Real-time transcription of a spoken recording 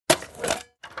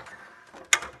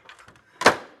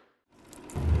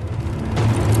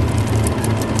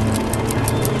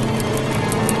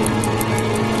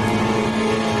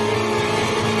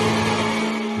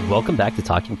Welcome back to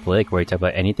Talking Flick, where we talk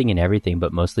about anything and everything,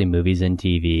 but mostly movies and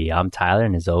TV. I'm Tyler,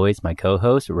 and as always, my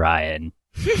co-host, Ryan.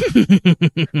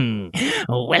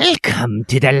 Welcome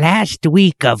to the last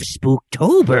week of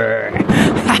Spooktober.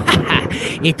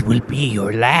 It will be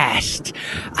your last.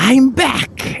 I'm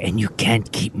back, and you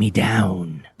can't keep me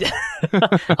down.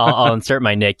 I'll insert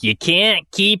my nick. You can't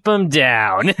keep them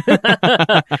down.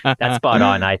 That's spot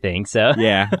on, I think. So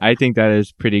Yeah, I think that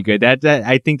is pretty good.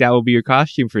 I think that will be your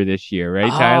costume for this year,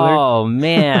 right, Tyler? Oh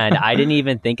man, I didn't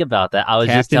even think about that. I was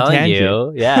just Captain telling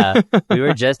Tangent. you. Yeah, we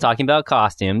were just talking about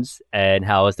costumes and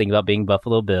how I was thinking about being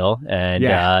Buffalo Bill, and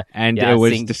it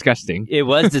was disgusting. It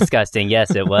was disgusting.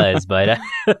 Yes, it was. But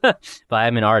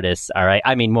I'm an artist. All right.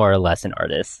 I mean, more or less an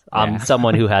artist. I'm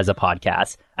someone who has a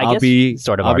podcast. I'll guess be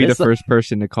sort of I'll be the artist. first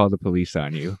person to call the police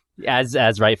on you.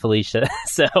 As rightfully should.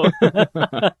 So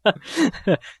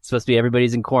it's supposed to be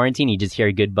everybody's in quarantine. You just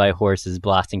hear goodbye horses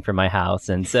blasting from my house,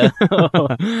 and so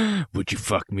Would you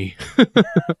fuck me?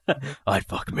 I'd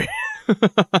fuck me.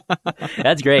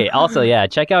 That's great. Also, yeah,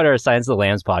 check out our Science of the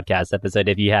Lambs podcast episode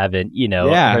if you haven't,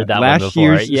 heard that one last before.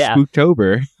 year's Yeah,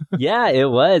 Spooktober. yeah, it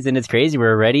was, and it's crazy.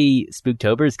 We're already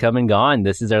Spooktober's come and gone.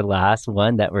 This is our last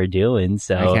one that we're doing.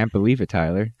 So I can't believe it,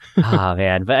 Tyler. oh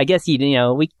man, but I guess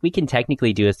we can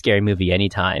technically do a scary movie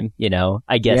anytime.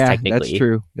 I guess yeah, technically that's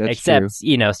true. That's except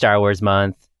true. Star Wars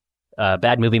month,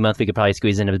 bad movie month. We could probably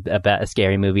squeeze in a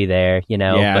scary movie there.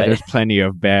 Yeah, but there's plenty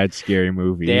of bad scary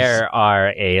movies. there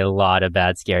are a lot of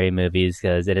bad scary movies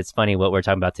it's funny what we're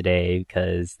talking about today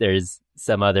because there's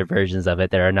some other versions of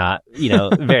it that are not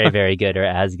very very good or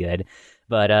as good.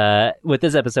 But with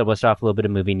this episode, we'll start off a little bit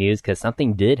of movie news because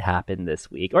something did happen this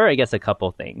week, or I guess a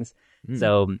couple things.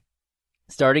 So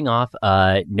starting off,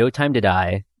 No Time to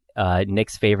Die,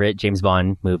 Nick's favorite James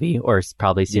Bond movie, or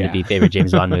probably soon to be favorite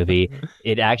James Bond movie.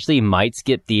 It actually might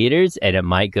skip theaters and it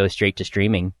might go straight to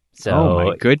streaming. So oh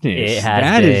my goodness, it has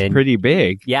that is been pretty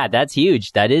big. Yeah, that's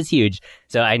huge. That is huge.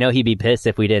 So I know he'd be pissed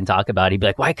if we didn't talk about it. He'd be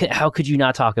like, how could you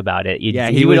not talk about it?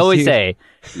 He would always say,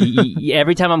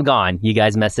 every time I'm gone, you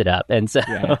guys mess it up. And so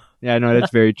Yeah, no,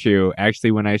 that's very true.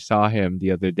 Actually, when I saw him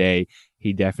the other day,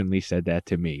 he definitely said that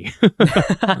to me.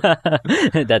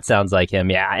 that sounds like him.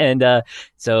 Yeah. And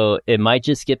so it might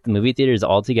just skip the movie theaters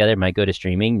altogether. It might go to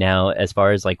streaming. Now, as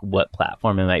far as like what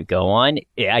platform it might go on,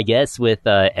 I guess with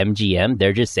MGM,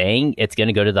 they're just saying it's going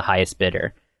to go to the highest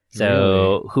bidder. So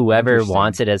Really? whoever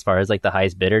wants it as far as like the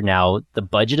highest bidder. Now, the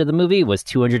budget of the movie was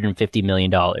 $250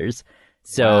 million.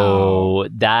 So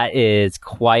that is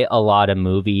quite a lot of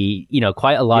movie,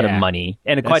 quite a lot of money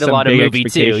and That's quite a some lot of big movie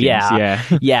too. Yeah.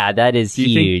 expectations, Yeah, that is Do you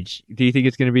think- huge. Do you think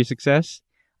it's going to be a success?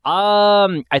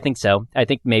 I think so. I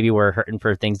think maybe we're hurting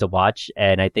for things to watch,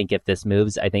 and I think if this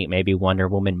moves, I think maybe Wonder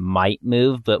Woman might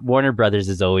move. But Warner Brothers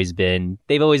they've always been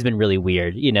really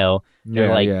weird.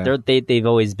 They've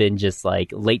always been just like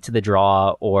late to the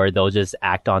draw, or they'll just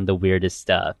act on the weirdest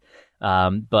stuff.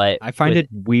 But I find it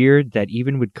weird that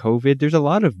even with COVID, there's a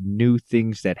lot of new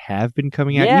things that have been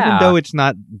coming out. Yeah. Even though it's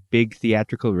not big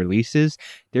theatrical releases,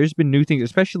 there's been new things,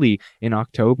 especially in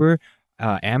October.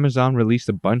 Amazon released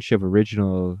a bunch of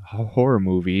original horror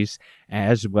movies,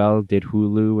 as well did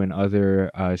Hulu and other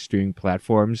streaming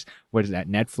platforms. What is that?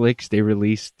 Netflix, they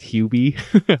released Hubie.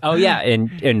 Oh yeah,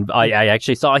 and I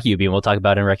actually saw Hubie, and we'll talk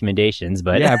about it in recommendations.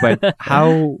 But yeah, but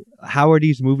how are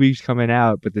these movies coming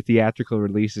out? But the theatrical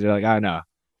releases are like, oh no,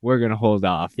 we're gonna hold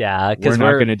off. yeah, We're because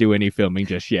not gonna do any filming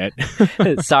just yet.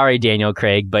 sorry, Daniel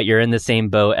Craig, but you're in the same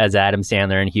boat as Adam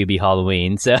Sandler and Hubie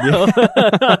Halloween. So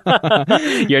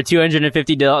your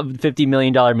 $250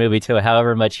 million movie to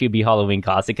however much Hubie Halloween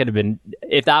costs. It could have been,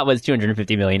 if that was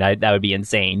 $250 million, that would be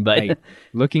insane. But Like,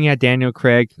 looking at Daniel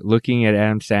Craig, looking at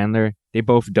Adam Sandler, they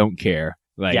both don't care.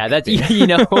 Like, yeah, that's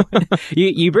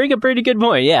you bring a pretty good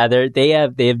point. Yeah, they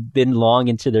have been long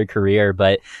into their career,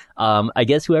 but I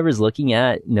guess whoever's looking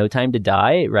at No Time to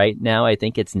Die right now, I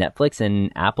think it's Netflix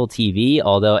and Apple TV.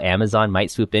 Although Amazon might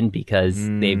swoop in because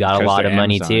they've got a lot of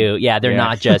money Amazon. too. Yeah, they're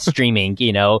not just streaming.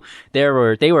 They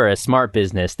were a smart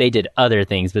business. They did other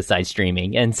things besides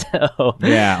streaming, and so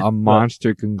yeah, a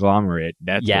monster conglomerate.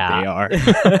 That's what they are.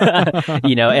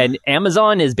 And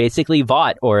Amazon is basically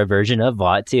Vought or a version of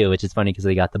Vought too, which is funny because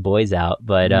they got The Boys out.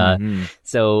 But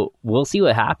so we'll see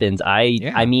what happens.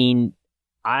 I mean,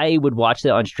 I would watch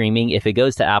that on streaming. If it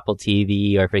goes to Apple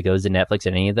TV or if it goes to Netflix or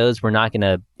any of those,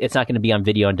 it's not gonna be on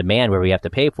video on demand where we have to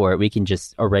pay for it. We can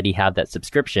just already have that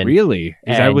subscription. Really?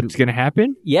 Is that And- what's going to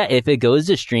happen? Yeah, if it goes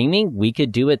to streaming, we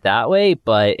could do it that way,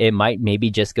 but it might maybe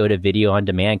just go to video on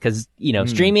demand because,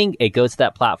 streaming, it goes to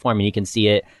that platform and you can see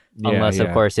it unless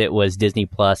of course it was Disney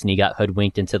Plus and you got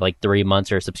hoodwinked into like 3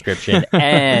 months or a subscription.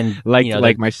 And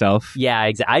like myself. Yeah,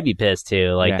 exactly. I'd be pissed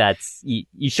too. Like that's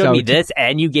you showed So me this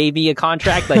and you gave me a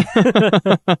contract. Like,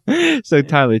 So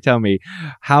Tyler, tell me,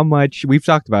 how much, we've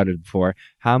talked about it before,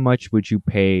 how much would you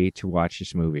pay to watch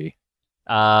this movie?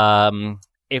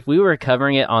 If we were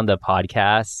covering it on the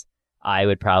podcast, I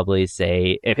would probably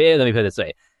say, let me put it this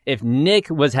way. If Nick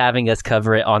was having us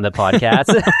cover it on the podcast,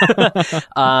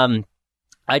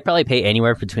 I'd probably pay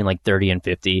anywhere between like 30 and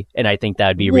 50, and I think that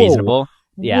would be reasonable.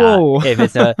 Yeah, Whoa. if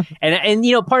it's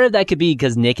and part of that could be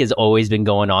because Nick has always been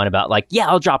going on about like, yeah,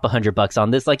 I'll drop $100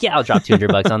 on this. Like, yeah, I'll drop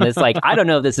 $200 on this. Like, I don't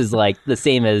know if this is like the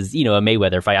same as, a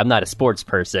Mayweather fight. I'm not a sports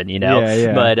person,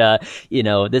 but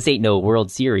this ain't no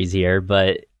World Series here.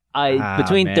 But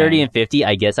between 30 and 50,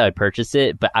 I guess I would purchase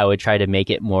it, but I would try to make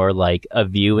it more like a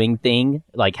viewing thing,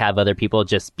 like have other people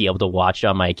just be able to watch it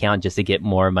on my account just to get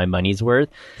more of my money's worth.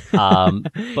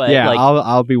 But yeah, like,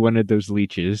 I'll be one of those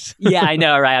leeches. Yeah, I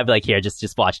know, right? I'd be like, here,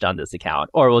 just watch it on this account,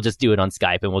 or we'll just do it on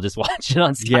Skype and we'll just watch it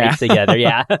on Skype together.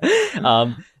 Yeah.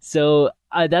 So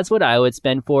that's what I would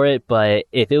spend for it. But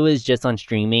if it was just on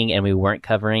streaming and we weren't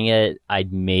covering it,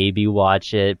 I'd maybe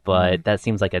watch it. But that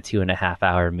seems like a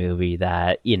 2.5-hour movie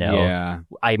that,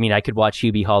 I mean, I could watch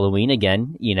Hubie Halloween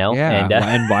again, Yeah,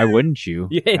 and why wouldn't you?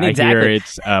 Exactly. I hear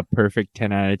it's a perfect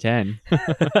 10 out of 10.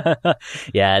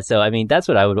 Yeah, so I mean, that's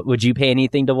what I would you pay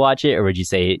anything to watch it, or would you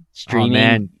say streaming? Oh,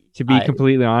 man, to be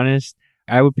completely honest,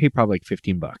 I would pay probably like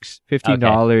 $15.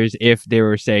 $15 if they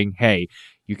were saying, hey,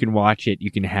 you can watch it,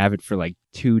 you can have it for like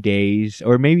 2 days,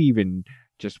 or maybe even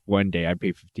just one day. I'd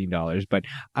pay $15, but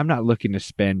I'm not looking to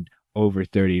spend over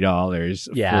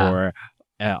 $30 for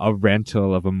a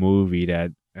rental of a movie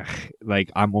that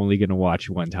like I'm only going to watch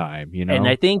one time, And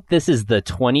I think this is the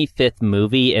 25th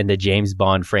movie in the James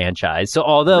Bond franchise. So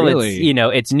although it's,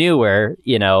 it's newer,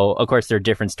 of course there are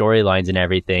different storylines and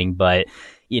everything, but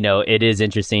it is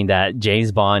interesting that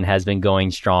James Bond has been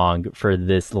going strong for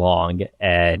this long.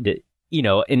 And,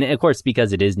 and of course,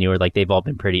 because it is newer, like they've all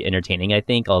been pretty entertaining, I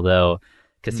think, although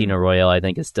Casino Royale, I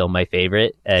think, is still my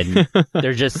favorite. And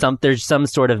there's some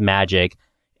sort of magic.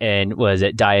 And was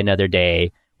it Die Another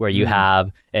Day, where you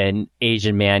have an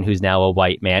Asian man who's now a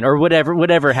white man, or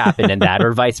whatever happened in that,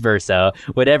 or vice versa,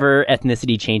 whatever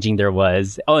ethnicity changing there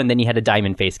was. Oh, and then you had a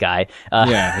diamond face guy.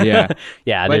 Yeah.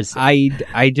 But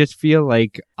I just feel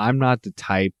like I'm not the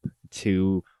type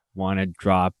to want to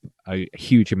drop a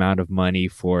huge amount of money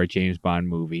for a James Bond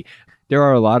movie. There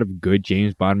are a lot of good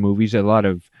James Bond movies, a lot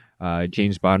of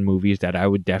James Bond movies that I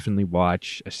would definitely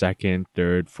watch a second,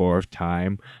 third, fourth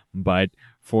time, but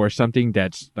for something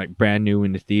that's like brand new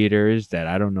in the theaters that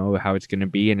I don't know how it's going to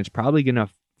be, and it's probably going to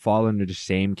fall under the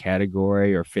same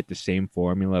category or fit the same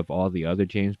formula of all the other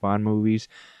James Bond movies,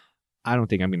 I don't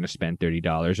think I'm going to spend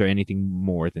 $30 or anything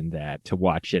more than that to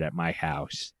watch it at my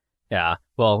house. Yeah.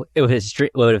 Well,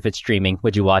 what if it's streaming?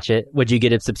 Would you watch it? Would you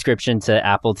get a subscription to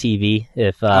Apple TV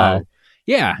if...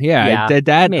 Yeah.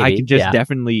 Maybe, I can just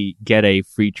definitely get a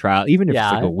free trial, even if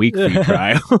it's like a week free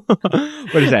trial.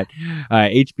 What is that?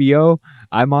 HBO,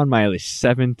 I'm on my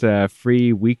 7th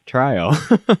free week trial.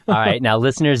 All right. Now,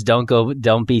 listeners, don't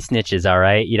be snitches, all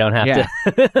right? You don't have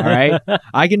to. All right?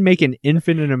 I can make an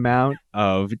infinite amount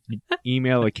of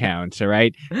email accounts, all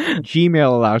right? Gmail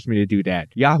allows me to do that.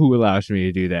 Yahoo allows me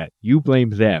to do that. You blame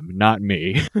them, not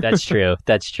me. That's true.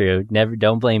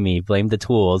 Don't blame me. Blame the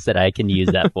tools that I can use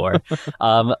that for.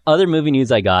 Other movie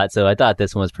news I got, so I thought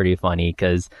this one was pretty funny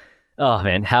because, oh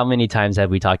man, how many times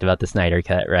have we talked about the Snyder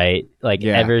Cut, right? Like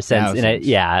ever since,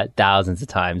 thousands of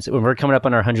times. When we're coming up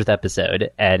on our 100th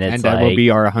episode, and that will be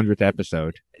our 100th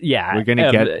episode. Yeah, we're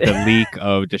gonna get the leak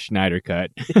of the Snyder Cut.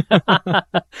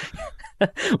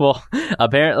 Well,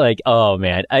 apparently, like, oh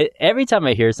man, every time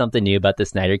I hear something new about the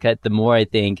Snyder Cut, the more I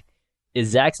think, is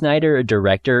Zack Snyder a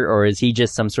director, or is he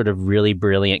just some sort of really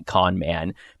brilliant con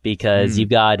man? Because you've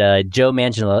got Joe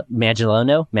Manganiello,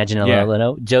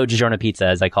 Joe DiGiorno Pizza,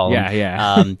 as I call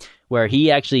him. Where he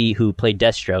who played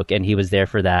Deathstroke, and he was there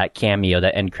for that cameo,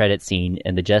 that end credit scene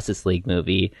in the Justice League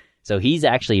movie. So he's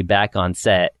actually back on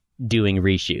set doing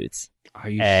reshoots. Are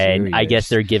you serious? I guess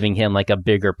they're giving him like a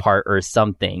bigger part or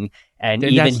something. And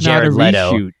then even that's Jared not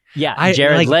a Leto. reshoot. Yeah,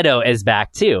 Jared Leto is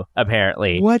back too,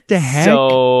 apparently. What the heck?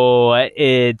 So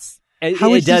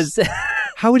how is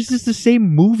this the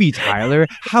same movie, Tyler?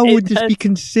 How would this be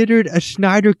considered a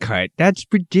Snyder Cut? That's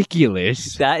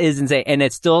ridiculous. That is insane. And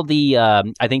it's still the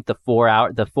I think the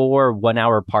 4 1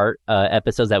 hour part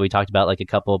episodes that we talked about like a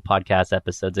couple of podcast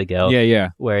episodes ago.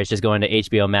 Yeah. Where it's just going to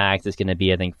HBO Max. It's going to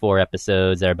be, I think, 4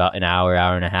 episodes. They're about an hour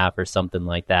and a half or something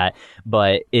like that.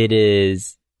 But it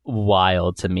is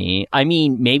wild to me. I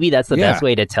mean, maybe that's the Yeah. best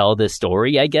way to tell this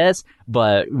story, I guess,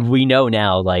 but we know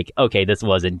now, like, okay, this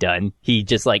wasn't done. He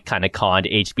just like kind of conned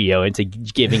HBO into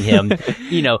giving him,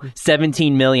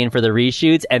 17 million for the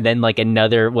reshoots, and then like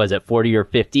another, was it 40 or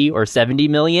 50 or 70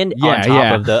 million Yeah, on top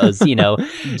yeah. of those,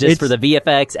 just for It's- the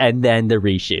VFX and then the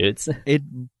reshoots. It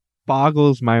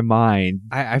boggles my mind.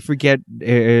 I forget,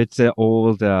 it's an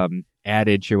old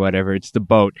adage or whatever. It's the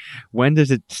boat. When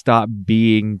does it stop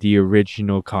being the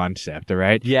original concept, all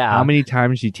right? Yeah. How many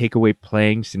times you take away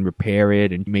planks and repair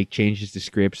it and make changes to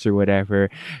scripts or whatever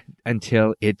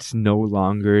until it's no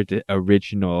longer the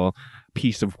original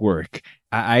piece of work?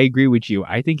 I agree with you.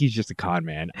 I think he's just a con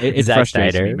man. It Zack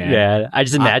frustrates Snyder. me, man. Yeah, I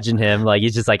just imagine him like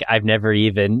he's just like, I've never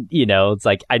even, it's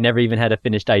like I never even had a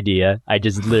finished idea. I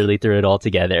just literally threw it all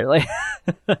together. Like,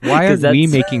 Why 'cause aren't we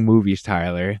that's- making movies,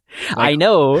 Tyler? I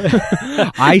know.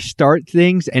 I start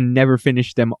things and never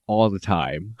finish them all the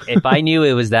time. If I knew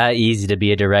it was that easy to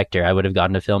be a director, I would have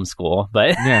gone to film school.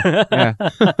 But Yeah.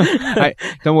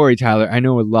 Don't worry, Tyler. I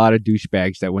know a lot of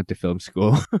douchebags that went to film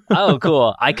school. Oh,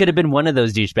 cool. I could have been one of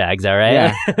those douchebags. All right.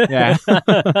 Yeah.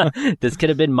 This could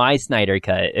have been my Snyder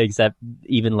cut, except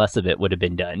even less of it would have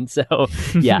been done. So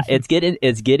yeah, it's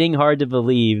getting hard to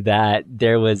believe that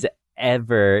there was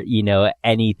ever,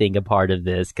 anything a part of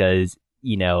this, because,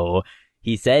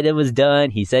 he said it was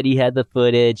done. He said he had the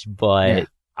footage, but Yeah.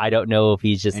 I don't know if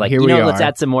he's just And like, here we let's are.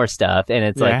 add some more stuff. And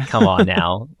it's Yeah. like, come on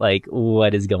now. Like,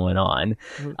 what is going on?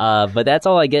 But that's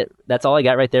all I get. That's all I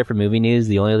got right there for movie news.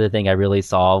 The only other thing I really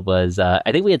saw was, I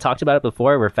think we had talked about it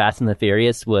before, where Fast and the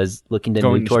Furious was looking to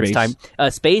Going move to towards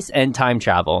space. space and time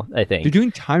travel, I think. They're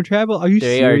doing time travel? Are you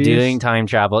They serious? are doing time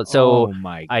travel. So oh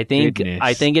my I think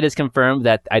goodness. it is confirmed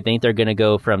that I think they're going to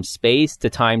go from space to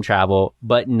time travel,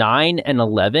 but 9 and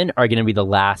 11 are going to be the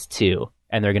last two,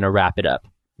 and they're going to wrap it up.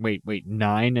 Wait,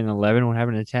 9 and 11? What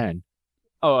happened to 10?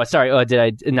 Oh, sorry. Oh, did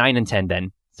I 9 and 10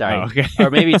 then? Sorry. Oh, okay. Or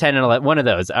maybe 10 and 11. One of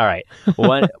those. All right.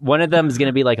 One of them is going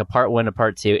to be like a part 1 to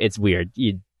part 2. It's weird.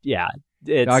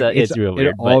 It's real weird.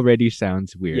 It but- already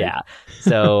sounds weird. Yeah.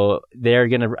 So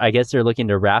I guess they're looking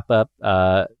to wrap up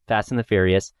Fast and the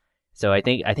Furious. So I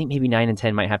think maybe 9 and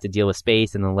 10 might have to deal with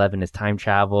space, and 11 is time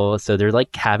travel. So they're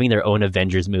like having their own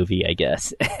Avengers movie, I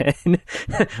guess, Oh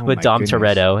with my Dom goodness.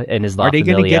 Toretto and his La Are they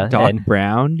going to Familia. get Doc And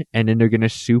Brown and then they're going to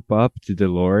soup up the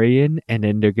DeLorean and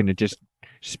then they're going to just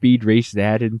speed race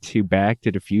that into Back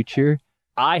to the Future?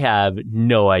 I have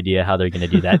no idea how they're going to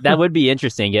do that. That would be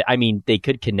interesting. I mean, they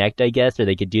could connect, I guess, or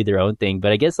they could do their own thing.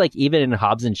 But I guess like even in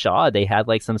Hobbs and Shaw, they had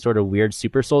like some sort of weird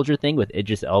super soldier thing with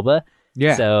Idris Elba.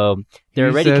 Yeah. So they're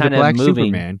He's, already the kind of Black moving.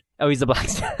 Superman. Oh, he's the black.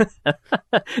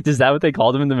 Is that what they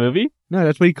called him in the movie? No,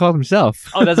 that's what he called himself.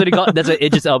 Oh, that's what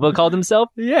Idris Elba called himself.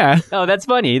 Yeah. Oh, that's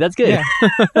funny. That's good.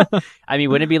 Yeah. I mean,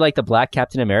 wouldn't it be like the Black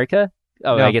Captain America?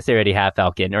 Oh, No. I guess they already have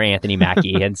Falcon or Anthony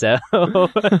Mackie, and so.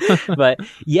 But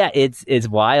yeah, it's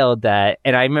wild that,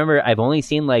 and I remember I've only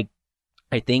seen like,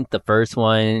 I think the first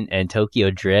one and Tokyo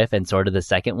Drift and sort of the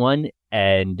second one,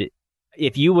 and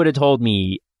if you would have told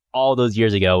me all those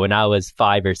years ago when I was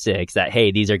 5 or 6 that hey,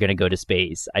 these are going to go to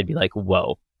space, I'd be like,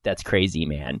 whoa, that's crazy,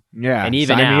 man. Yeah. And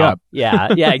even sign now, me up.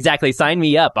 yeah, exactly. Sign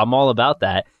me up. I'm all about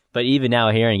that. But even now,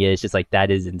 hearing it, it's just like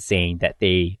that is insane that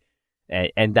they,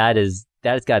 and that has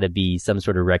got to be some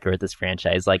sort of record with this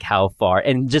franchise. Like how far,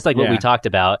 and just like what we Yeah. talked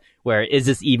about, where is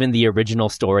this even the original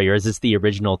story or is this the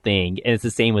original thing? And it's the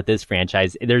same with this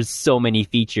franchise. There's so many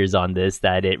features on this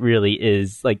that it really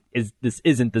is like, this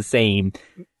isn't the same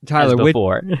Tyler, as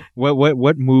before.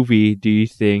 what movie do you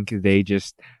think they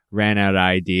just ran out of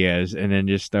ideas and then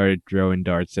just started throwing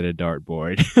darts at a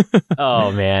dartboard?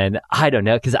 Oh man, I don't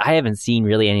know, because I haven't seen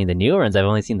really any of the newer ones. I've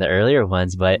only seen the earlier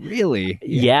ones, but Really?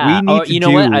 yeah. We need Oh, to you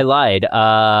know what? do- I lied.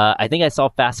 I think I saw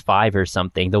Fast 5 or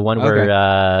something. The one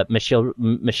where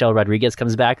Michelle Rodriguez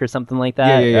comes back or something like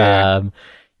that. Yeah.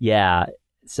 Yeah.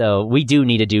 So we do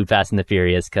need to do Fast and the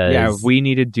Furious because Yeah, we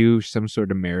need to do some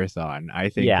sort of marathon. I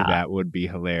think Yeah. that would be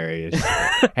hilarious.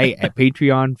 Hey, at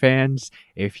Patreon fans,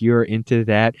 if you're into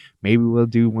that, maybe we'll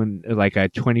do one like a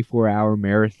 24-hour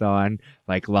marathon,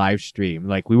 like live stream.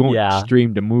 Like we won't Yeah.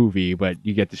 stream the movie, but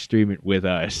you get to stream it with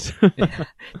us,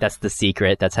 that's the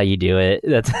secret. That's how you do it.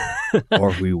 That's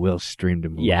or we will stream the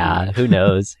movie. yeah. Who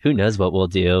knows? Who knows what we'll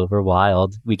do? We're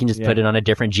wild. We can just put Yeah. it on a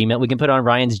different Gmail. We can put it on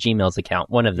Ryan's Gmail's account.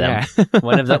 One of them. Yeah.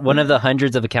 one of the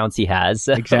hundreds of accounts he has.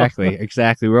 So, Exactly.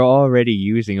 We're already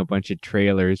using a bunch of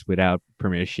trailers without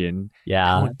permission.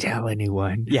 Yeah. Don't tell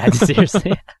anyone. Yeah,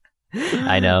 seriously.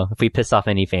 I know. If we piss off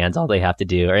any fans, all they have to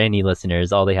do, or any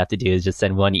listeners, all they have to do is just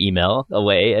send one email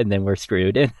away, and then we're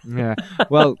screwed. Yeah.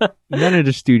 Well, none of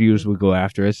the studios will go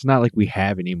after us. It's not like we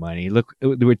have any money. Look,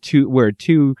 we're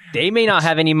two. They may not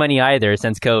have any money either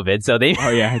since COVID, so they. Oh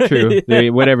yeah, true.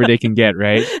 Whatever they can get,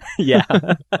 right? Yeah.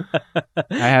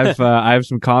 I have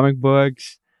some comic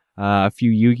books. A few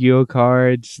Yu-Gi-Oh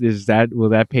cards. Will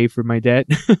that pay for my debt?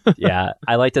 Yeah,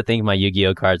 I like to think my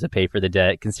Yu-Gi-Oh cards would pay for the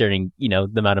debt, considering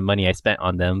the amount of money I spent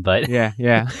on them. But yeah.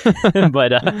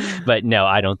 but no,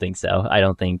 I don't think so. I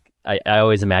don't think. I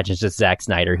always imagine it's just Zack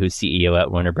Snyder who's CEO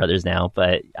at Warner Brothers now,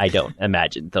 but I don't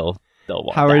imagine they'll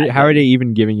want how that. Are they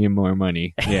even giving him more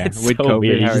money? Yeah, it's with so COVID,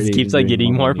 weird. He just keeps on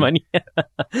getting more money.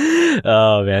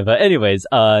 Oh man! But anyways,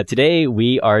 today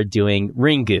we are doing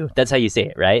Ringu. That's how you say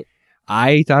it, right?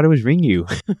 I thought it was Ringu.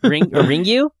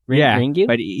 Ringu? Yeah, Ringu?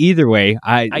 But either way,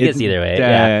 I guess either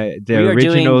way. The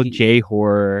original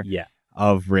J-horror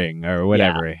of Ring or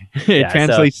whatever. Yeah. It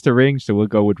translates to Ring, so we'll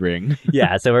go with Ring.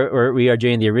 Yeah, so we are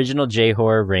doing the original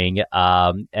J-horror Ring,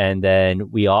 and then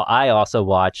I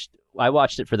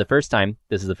watched it for the first time.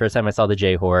 This is the first time I saw the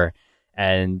J-horror,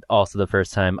 and also the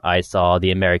first time I saw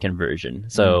the American version.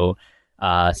 So,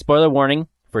 spoiler warning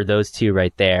for those two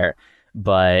right there.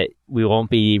 But we won't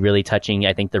be really touching,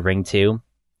 I think, the Ring 2.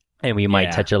 And we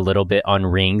might touch a little bit on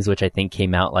Rings, which I think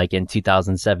came out like in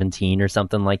 2017 or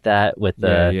something like that, with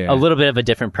a little bit of a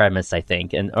different premise, I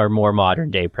think, or more modern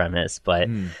day premise. But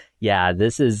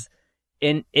this is,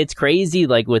 and it's crazy,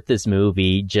 like with this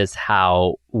movie, just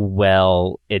how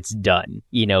well it's done.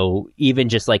 Even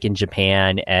just like in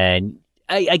Japan and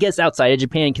I guess outside of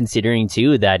Japan, considering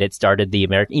too that it started the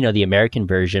American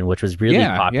version, which was really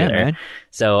popular. Man.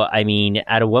 So I mean,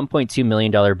 at a $1.2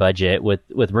 million budget with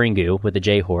Ringu, with the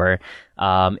J-horror,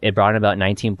 it brought in about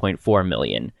 $19.4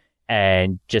 million,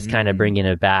 and just kind of bringing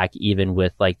it back, even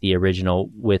with like the original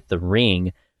with the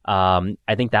Ring.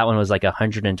 I think that one was like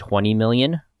 $120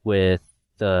 million with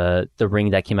the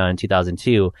Ring that came out in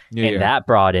 2002, and that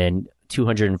brought in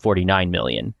 $249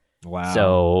 million. Wow.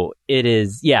 So it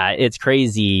is, it's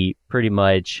crazy pretty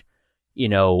much,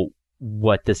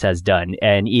 what this has done.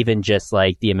 And even just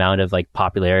like the amount of like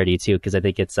popularity too, because I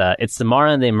think it's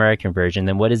Samara in the American version.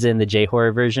 Then what is it in the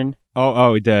J-horror version?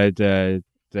 The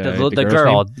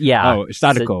girl. Name? Yeah. Oh,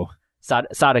 Sadako.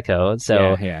 Sadako.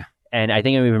 So, yeah. And I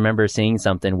think I remember seeing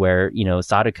something where,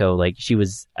 Sadako, like she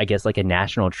was, I guess, like a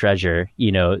national treasure,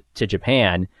 to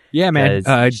Japan. Yeah, man.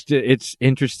 It's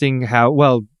interesting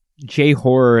how,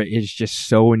 J-horror is just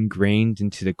so ingrained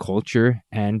into the culture,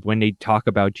 and when they talk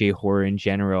about J-horror in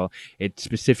general, it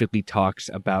specifically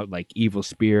talks about like evil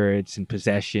spirits and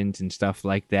possessions and stuff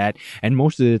like that, and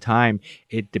most of the time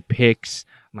it depicts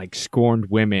like scorned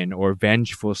women or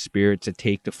vengeful spirits that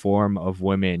take the form of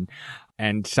women.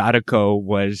 And Sadako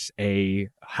was a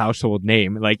household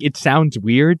name. Like, it sounds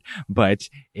weird, but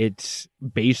it's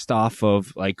based off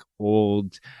of like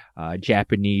old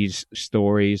Japanese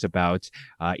stories about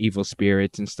evil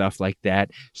spirits and stuff like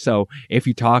that. So if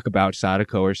you talk about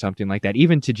Sadako or something like that,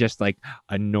 even to just like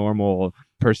a normal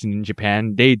person in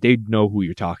Japan, they know who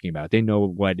you're talking about. They know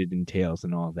what it entails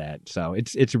and all that. So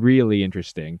it's really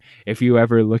interesting. If you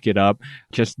ever look it up,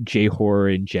 just J-horror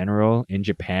in general in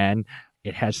Japan,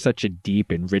 it has such a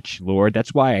deep and rich lore.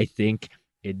 That's why I think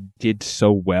it did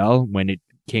so well when it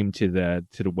came to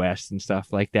the West and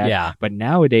stuff like that. Yeah. But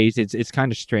nowadays it's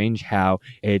kind of strange how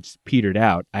it's petered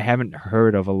out. I haven't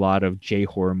heard of a lot of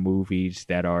J-horror movies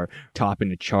that are topping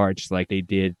the charts like they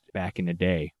did back in the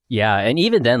day. Yeah, and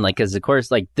even then, like, because of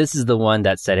course, like, this is the one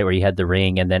that said it where you had The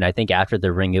Ring, and then I think after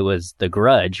The Ring, it was The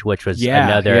Grudge, which was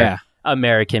another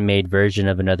American-made version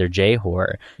of another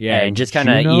J-horror. Yeah, and just kind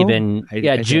of even,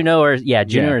 Juno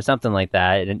or something like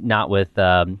that, and not with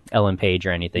Ellen Page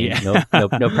or anything. Yeah.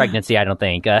 No pregnancy, I don't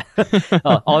think.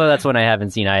 Although that's one I haven't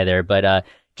seen either, but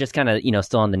just kind of,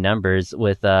 still on the numbers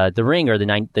with The Ring or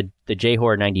the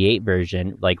J-horror 98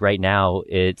 version. Like right now,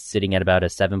 it's sitting at about a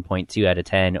 7.2 out of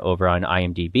 10 over on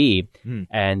IMDb.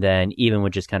 And then even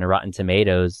with just kind of Rotten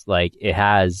Tomatoes, like it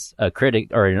has a critic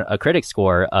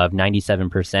score of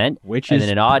 97%, which and is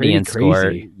then an audience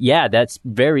score. Yeah, that's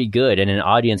very good, and an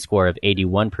audience score of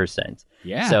 81%.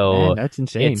 Yeah, so man, that's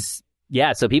insane.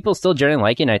 So people still generally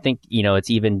like it. And I think, it's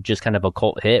even just kind of a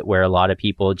cult hit where a lot of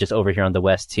people just over here on the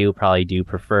West too probably do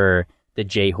prefer the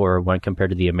J-horror one compared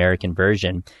to the American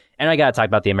version. And I got to talk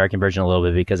about the American version a little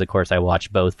bit because, of course, I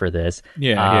watched both for this.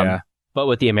 Yeah. But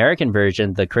with the American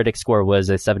version, the critic score was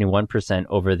a 71%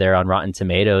 over there on Rotten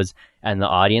Tomatoes, and the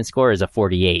audience score is a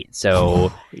 48.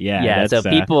 So, so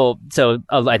people,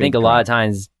 I think a lot of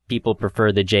times people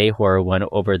prefer the J-horror one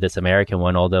over this American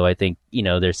one, although I think,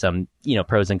 there's some,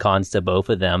 pros and cons to both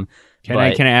of them. Can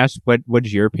I ask what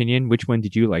is your opinion? Which one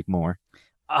did you like more?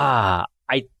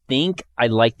 I think I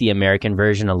like the American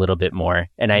version a little bit more,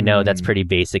 and I know that's pretty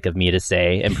basic of me to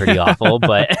say and pretty awful,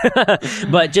 but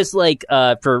but just like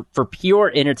for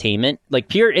pure entertainment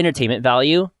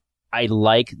value, I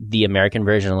like the American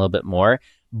version a little bit more,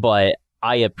 but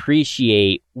I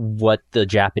appreciate what the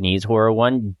Japanese horror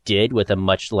one did with a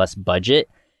much less budget.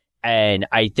 And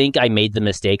I think I made the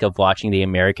mistake of watching the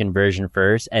American version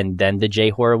first and then the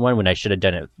J-horror one when I should have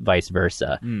done it vice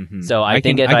versa. Mm-hmm. So I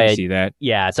think I can see that.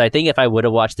 Yeah, so I think if I would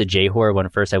have watched the J-horror one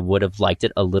first, I would have liked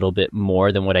it a little bit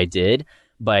more than what I did.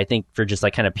 But I think for just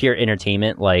like kind of pure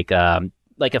entertainment, like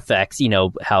effects, you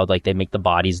know, how like they make the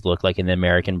bodies look like in the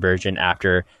American version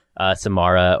after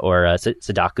Samara or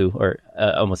Sadako, or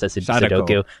almost said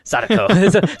Sudoku. Sadako.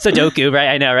 Sudoku, right?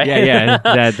 I know, right? Yeah.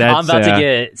 That's, I'm about to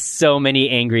get so many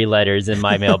angry letters in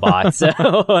my mailbox,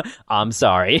 so I'm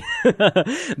sorry.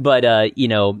 But, you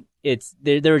know,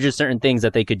 there were just certain things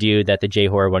that they could do that the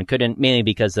J-horror one couldn't, mainly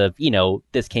because of, you know,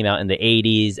 this came out in the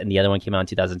 80s and the other one came out in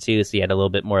 2002, so you had a little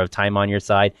bit more of time on your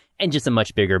side and just a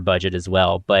much bigger budget as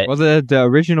well. But the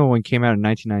original one came out in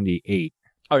 1998.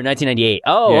 Or 1998.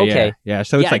 Oh, yeah, okay. Yeah,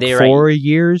 so it's like 4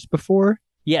 years before?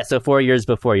 Yeah, so 4 years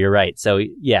before, you're right. So,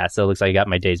 yeah, so it looks like I got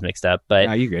my days mixed up.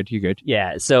 But you good.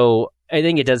 Yeah, so I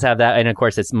think it does have that. And, of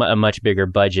course, it's a much bigger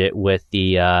budget with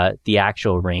the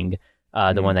actual Ring,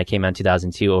 the one that came out in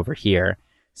 2002 over here.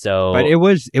 So, but it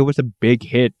was a big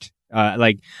hit.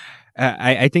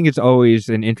 I think it's always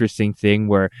an interesting thing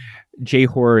where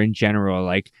J-horror in general,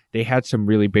 like, they had some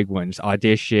really big ones.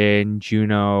 Audition,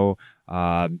 Juno,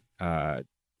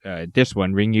 this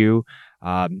one, Ringu,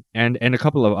 and a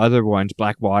couple of other ones,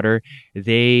 Blackwater.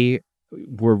 They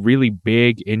were really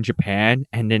big in Japan,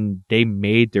 and then they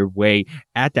made their way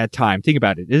at that time. Think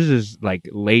about it. This is like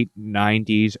late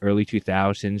 90s, early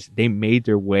 2000s. They made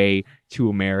their way to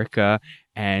America,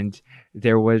 and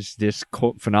there was this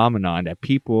cult phenomenon that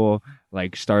people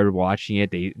like started watching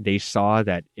it. They saw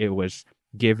that it was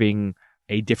giving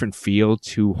a different feel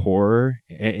to horror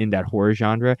in that horror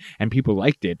genre, and people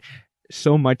liked it.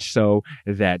 So much so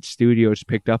that studios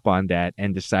picked up on that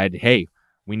and decided, hey,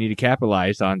 we need to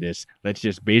capitalize on this. Let's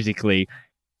just basically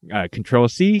Control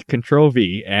C, Control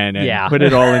V, and put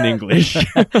it all in English.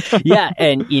 Yeah,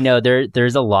 and you know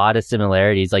there's a lot of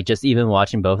similarities. Like just even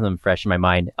watching both of them fresh in my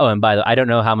mind. Oh, and by the way, I don't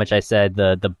know how much I said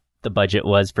the budget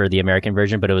was for the American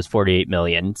version, but it was $48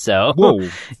 million. So, whoa,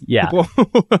 yeah. Whoa.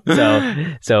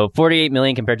 so $48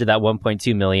 million compared to that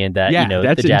 $1.2 million that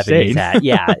that's the Japanese insane. had.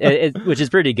 Yeah, which is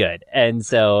pretty good. And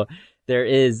so there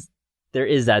is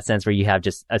that sense where you have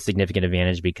just a significant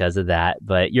advantage because of that.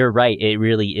 But you're right, it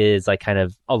really is like kind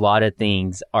of a lot of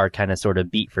things are kind of sort of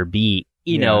beat for beat.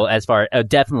 You know, as far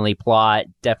definitely plot,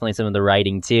 definitely some of the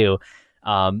writing too.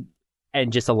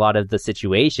 And just a lot of the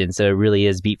situation. So it really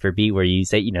is beat for beat where you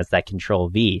say, you know, it's that Control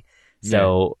V.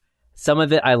 So some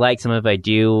of it I like, some of it I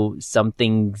do. Some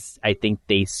things I think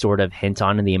they sort of hint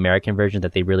on in the American version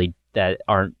that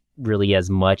aren't really as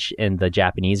much in the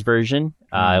Japanese version.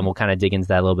 And we'll kind of dig into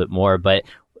that a little bit more, but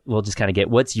we'll just kind of get,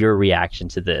 what's your reaction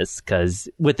to this? Because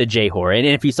with the J-horror, and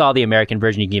if you saw the American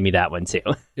version, you can give me that one too.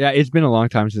 Yeah, it's been a long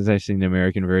time since I've seen the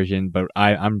American version, but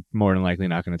I'm more than likely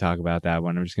not going to talk about that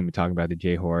one. I'm just going to be talking about the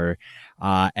J-horror.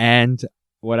 And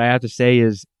what I have to say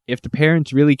is, if the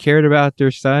parents really cared about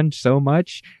their son so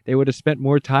much, they would have spent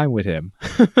more time with him.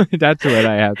 That's what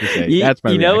I have to say. That's my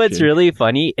reaction. You know what's really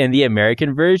funny? In the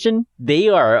American version, they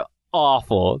are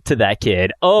awful to that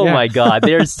kid. Oh my God.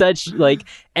 They're such like,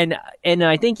 and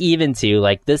I think even too,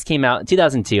 like this came out in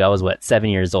 2002. I was 7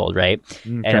 years old, right? Okay,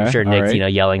 and I'm sure Nick's, you know,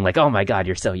 yelling like, oh my God,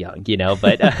 you're so young, you know,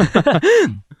 but,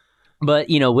 but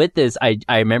you know, with this, I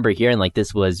remember hearing like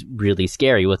this was really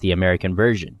scary with the American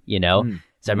version, you know?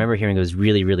 So I remember hearing it was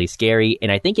really, really scary.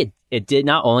 And I think it did,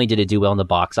 not only did it do well in the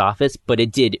box office, but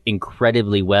it did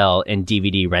incredibly well in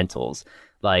DVD rentals.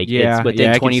 Like it's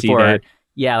within 24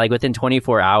 Yeah, like within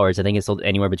 24 hours, I think it sold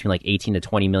anywhere between like 18 to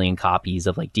 20 million copies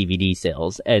of like DVD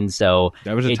sales. And so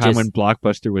that was a time when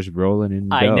Blockbuster was rolling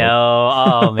in. I know.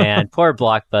 Oh man, poor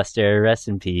Blockbuster. Rest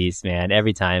in peace, man.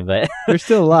 Every time, but they're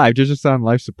still alive. They're just on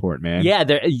life support, man. Yeah,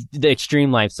 they're the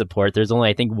extreme life support. There's only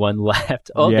I think one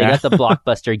left. Oh, they got the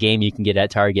Blockbuster game you can get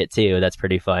at Target too. That's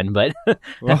pretty fun. But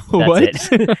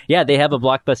that's it. Yeah, they have a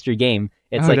Blockbuster game.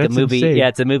 It's like a movie. Insane. Yeah,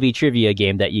 it's a movie trivia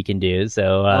game that you can do.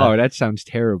 So, that sounds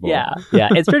terrible. Yeah,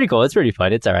 it's pretty cool. It's pretty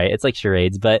fun. It's all right. It's like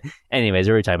charades. But anyways,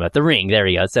 what were we talking about? The Ring. There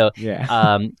we go. So,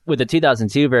 with the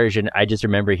 2002 version, I just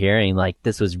remember hearing like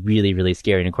this was really, really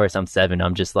scary. And of course, I'm 7.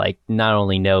 I'm just like, not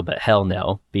only no, but hell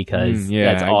no, because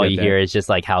that's all you hear is just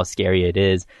like how scary it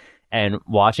is. And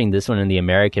watching this one and the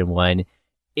American one,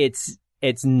 it's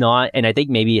it's not, and I think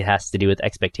maybe it has to do with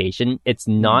expectation. It's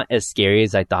not as scary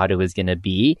as I thought it was going to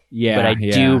be. Yeah, but I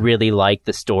do really like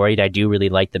the story. I do really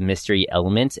like the mystery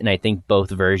element. And I think both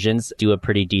versions do a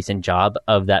pretty decent job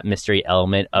of that mystery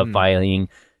element of finding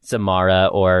Samara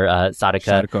or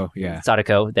Sadako.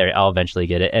 Sadako, there, I'll eventually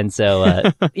get it. And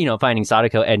so, finding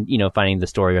Sadako and, finding the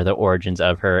story or the origins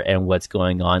of her and what's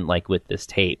going on, like, with this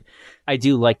tape. I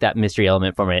do like that mystery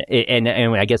element from it. And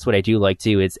I guess what I do like,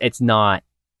 too, is it's not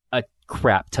a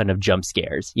crap ton of jump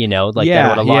scares, that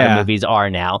what a lot of movies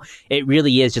are now. It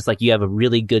really is just like you have a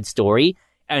really good story,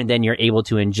 and then you're able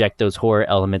to inject those horror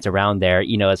elements around there,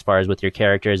 as far as with your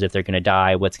characters, if they're going to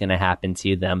die, what's going to happen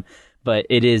to them. But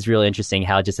it is really interesting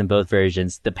how just in both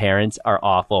versions, the parents are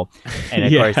awful. And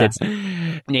of course, it's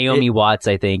Naomi Watts,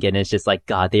 I think. And it's just like,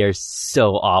 God, they are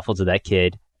so awful to that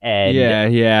kid. And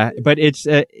yeah. But it's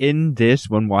in this,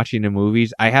 when watching the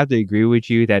movies, I have to agree with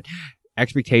you that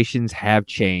expectations have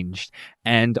changed,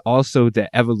 and also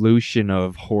the evolution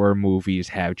of horror movies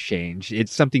have changed.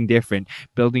 It's something different.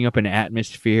 Building up an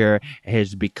atmosphere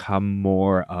has become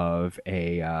more of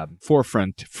a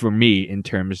forefront for me in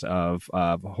terms of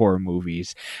horror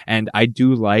movies. And I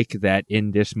do like that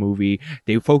in this movie,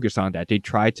 they focus on that. They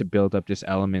try to build up this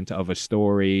element of a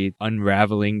story,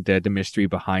 unraveling the mystery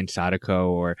behind Sadako,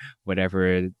 or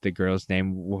whatever the girl's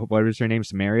name. What was her name?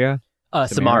 Samara?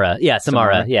 Samara. Yeah,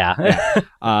 Samara. Yeah.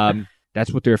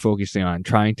 That's what they're focusing on,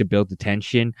 trying to build the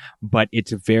tension. But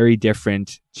it's very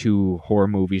different to horror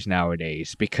movies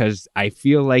nowadays, because I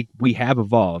feel like we have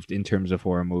evolved in terms of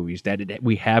horror movies, that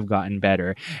we have gotten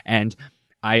better. And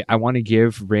I want to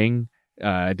give Ring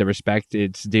the respect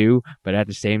it's due, but at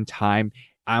the same time,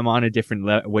 I'm on a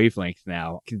different wavelength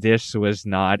now. This was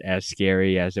not as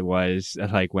scary as it was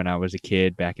like when I was a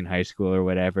kid back in high school or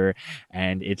whatever.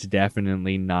 And it's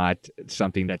definitely not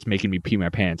something that's making me pee my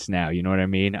pants now. You know what I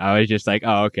mean? I was just like,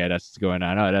 oh, okay, that's what's going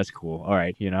on. Oh, that's cool. All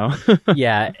right,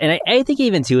 Yeah. And I think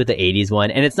even too with the 80s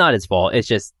one, and it's not its fault. It's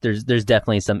just there's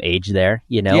definitely some age there,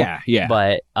 Yeah.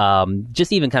 But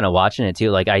just even kind of watching it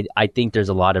too, like I think there's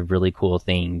a lot of really cool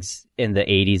things in the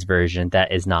 80s version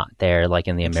that is not there, like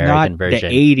in the American version.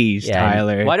 The 80s, yeah.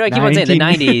 Tyler. Why do I keep on saying the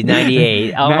 90s,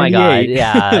 98? Oh 98. My God.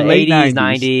 Yeah. 80s,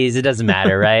 90s. It doesn't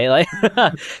matter, right?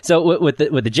 Like, so with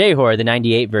the J-horror, the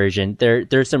 98 version,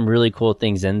 there's some really cool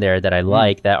things in there that I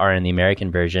like that are in the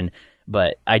American version.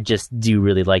 But I just do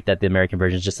really like that the American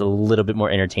version is just a little bit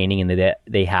more entertaining, and that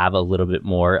they have a little bit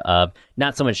more of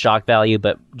not so much shock value,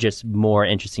 but just more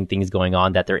interesting things going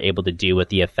on that they're able to do with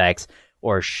the effects,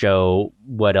 or show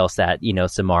what else that,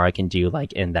 Samara can do,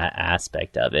 like, in that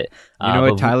aspect of it. You know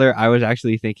what, Tyler? I was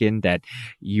actually thinking that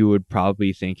you would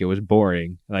probably think it was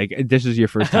boring. Like, this is your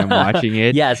first time watching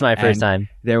it. Yeah, it's my first time.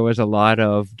 There was a lot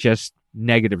of just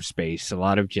negative space, a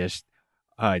lot of just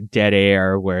dead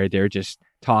air where they're just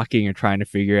talking and trying to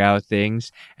figure out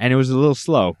things, and it was a little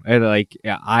slow. And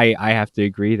I have to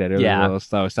agree that it was a little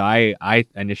slow. So I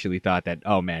initially thought that,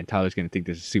 oh man, Tyler's gonna think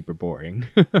this is super boring.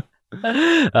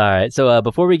 All right, so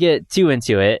before we get too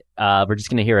into it, we're just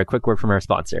going to hear a quick word from our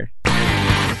sponsor.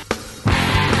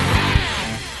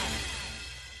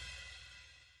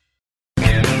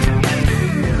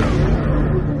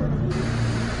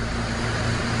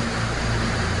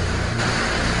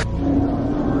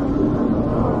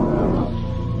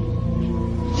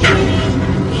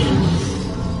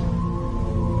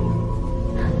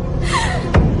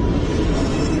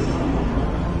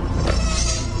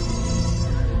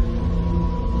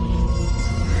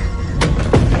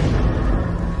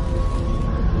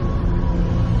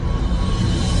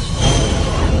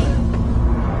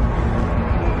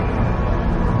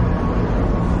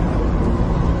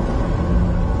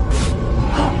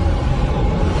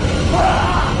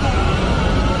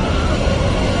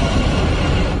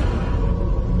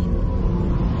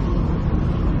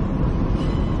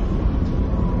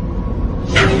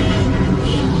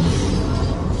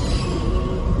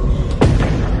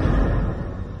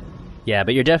 Yeah,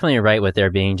 but you're definitely right with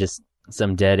there being just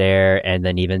some dead air, and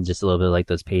then even just a little bit like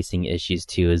those pacing issues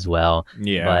too as well.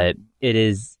 Yeah. But it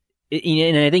is,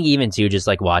 and I think even too, just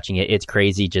like watching it, it's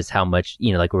crazy just how much,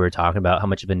 like we were talking about, how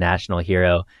much of a national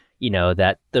hero,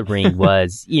 that The Ring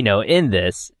was, in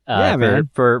this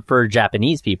for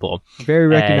Japanese people. Very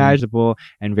recognizable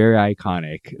and very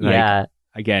iconic. Yeah.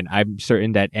 Again, I'm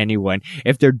certain that anyone,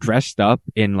 if they're dressed up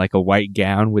in like a white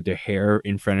gown with their hair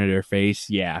in front of their face,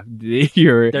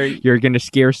 you're gonna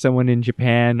scare someone in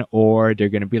Japan, or they're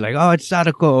gonna be like, "Oh, it's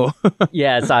Sadako."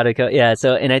 Yeah, Sadako. Yeah.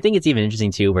 So, and I think it's even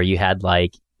interesting too, where you had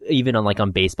like even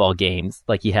on baseball games,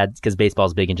 like you had, because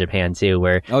baseball's big in Japan too,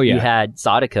 where Oh, yeah. you had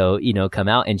Sadako, come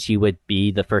out and she would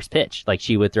be the first pitch. Like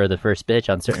she would throw the first pitch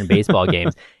on certain baseball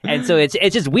games. And so it's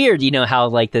just weird, how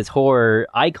like this horror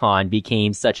icon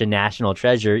became such a national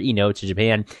treasure, to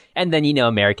Japan. And then,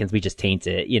 Americans, we just taint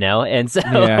it, and so,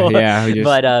 we just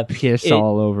but, piss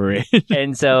all over it.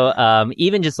 and so,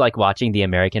 even just like watching the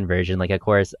American version, like, of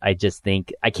course, I just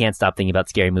think I can't stop thinking about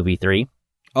Scary Movie 3.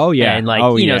 Oh yeah, and like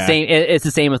same. It's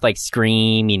the same with like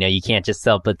Scream. You can't just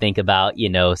help but think about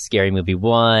Scary Movie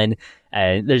 1.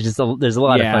 And there's a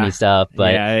lot of funny stuff,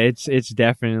 but it's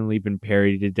definitely been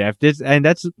parodied to death. And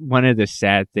that's one of the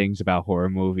sad things about horror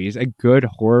movies. A good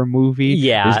horror movie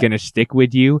is going to stick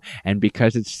with you, and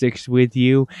because it sticks with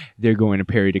you, they're going to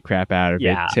parody the crap out of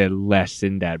it to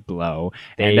lessen that blow,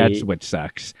 and that's what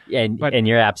sucks. And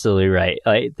you're absolutely right.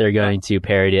 Like they're going to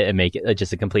parody it and make it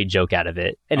just a complete joke out of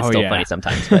it, and it's still funny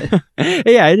sometimes. But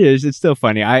yeah, it is. It's still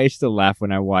funny. I still laugh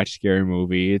when I watch Scary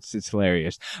Movie. It's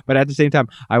hilarious. But at the same time,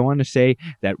 I want to say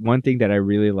that one thing that I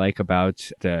really like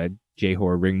about the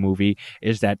J-Horror Ring movie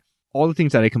is that all the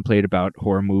things that I complained about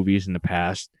horror movies in the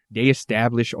past, they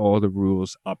establish all the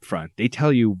rules up front. They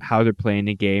tell you how they're playing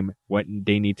the game, what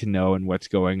they need to know, and what's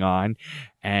going on.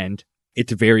 And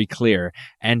it's very clear.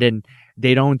 And then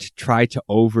they don't try to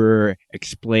over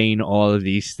explain all of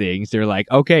these things. They're like,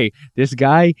 okay, this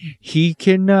guy, he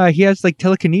has like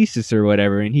telekinesis or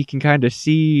whatever, and he can kind of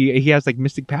see, he has like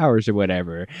mystic powers or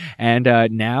whatever. And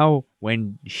now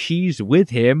when she's with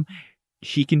him,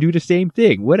 she can do the same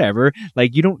thing, whatever.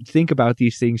 Like, you don't think about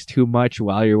these things too much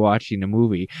while you're watching the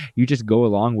movie. You just go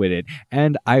along with it.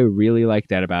 And I really like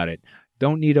that about it.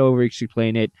 Don't need to over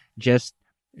explain it. Just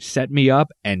set me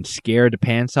up and scare the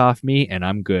pants off me, and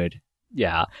I'm good.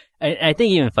 Yeah. I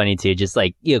think even funny too, just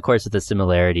like, of course, with the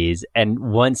similarities. And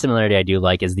one similarity I do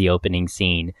like is the opening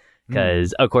scene.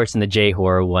 Because, of course, in the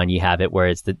J-Horror one, you have it where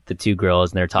it's the two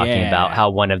girls and they're talking about how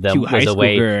one of them was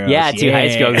away. Girls. Yeah, two high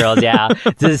school girls. Yeah.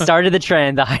 To the start of the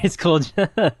trend, the high school.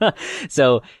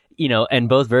 So, and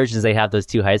both versions, they have those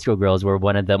two high school girls where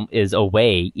one of them is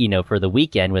away, for the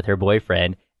weekend with her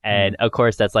boyfriend. And of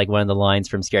course, that's like one of the lines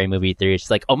from Scary Movie 3.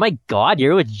 It's like, oh my God,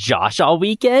 you're with Josh all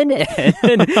weekend?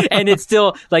 And it's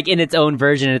still like in its own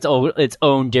version, its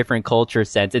own different culture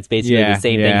sense. It's basically the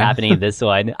same thing happening in this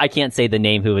one. I can't say the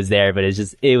name who was there, but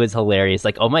it was hilarious.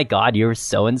 Like, oh my God, you were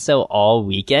so-and-so all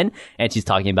weekend. And she's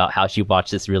talking about how she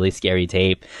watched this really scary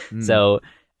tape. So,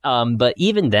 but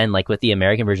even then, like with the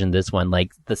American version of this one,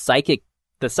 like the psychic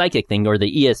thing or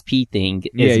the ESP thing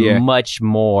is much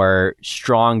more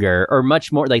stronger, or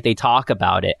much more like they talk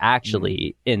about it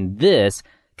actually in this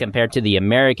compared to the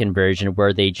American version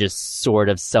where they just sort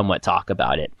of somewhat talk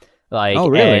about it. Like, oh,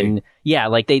 really? And yeah,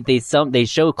 like they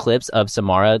show clips of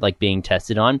Samara like being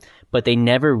tested on, but they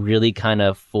never really kind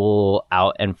of full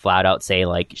out and flat out say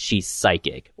like she's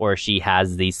psychic or she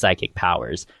has these psychic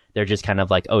powers. They're just kind of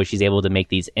like, oh, she's able to make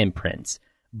these imprints.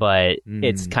 But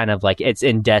it's kind of like it's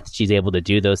in death she's able to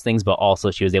do those things, but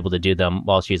also she was able to do them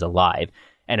while she's alive.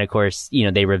 And of course,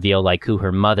 they reveal like who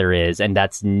her mother is, and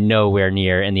that's nowhere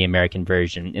near in the American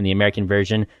version. In the American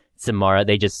version, Samara,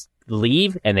 they just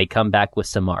leave and they come back with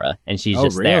Samara, and she's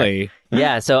just really? there.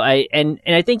 Yeah. So I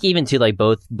think even too, like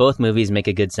both movies make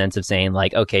a good sense of saying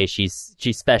like, okay, she's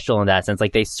special in that sense.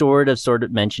 Like they sort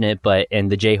of mention it, but in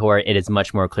the J-Horror, it is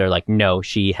much more clear. Like, no,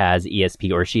 she has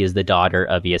ESP, or she is the daughter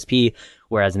of ESP.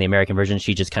 Whereas in the American version,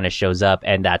 she just kind of shows up,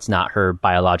 and that's not her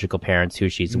biological parents who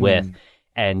she's with.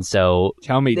 And so,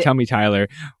 tell me, Tyler,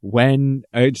 when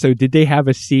so did they have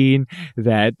a scene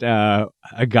that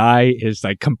a guy is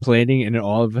like complaining and then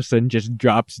all of a sudden just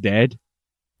drops dead?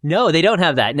 No, they don't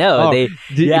have that. No,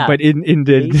 but in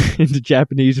the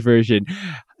Japanese version,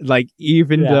 like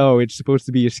even though it's supposed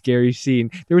to be a scary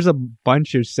scene, there was a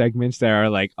bunch of segments that are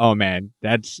like, oh man,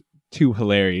 that's too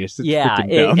hilarious. It's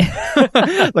freaking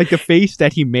dumb. Like the face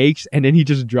that he makes and then he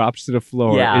just drops to the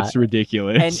floor. It's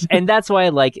ridiculous. And that's why,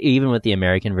 like, even with the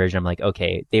American version, I'm like,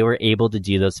 okay, they were able to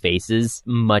do those faces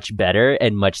much better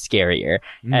and much scarier.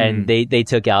 And they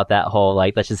took out that whole,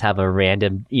 like, let's just have a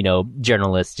random,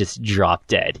 journalist just drop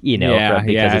dead,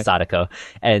 because of Sadako.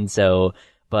 And so,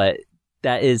 but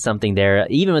that is something there.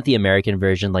 Even with the American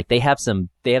version, like they have some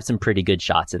pretty good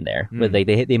shots in there. But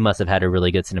they must have had a really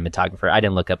good cinematographer. I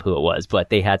didn't look up who it was, but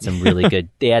they had some really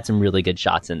good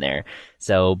shots in there.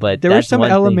 So, but there were some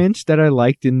elements that I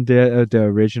liked in the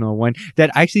original one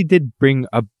that actually did bring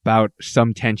about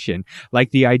some tension, like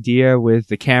the idea with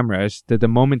the cameras. The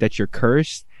moment that you're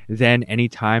cursed, then any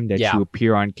time that you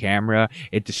appear on camera,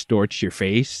 it distorts your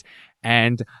face.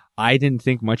 And I didn't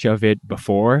think much of it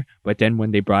before, but then when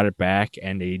they brought it back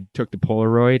and they took the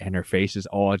Polaroid and her face is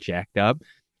all jacked up,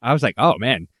 I was like, oh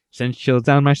man, sends chills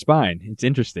down my spine. It's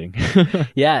interesting.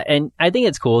 Yeah, and I think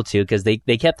it's cool too because they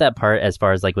kept that part as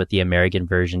far as like with the American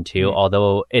version too,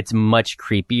 although it's much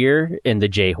creepier in the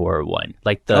J horror one.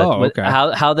 Like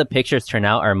how the pictures turn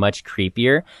out are much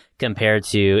creepier compared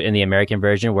to in the American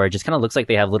version where it just kind of looks like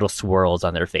they have little swirls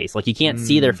on their face. Like you can't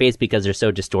see their face because they're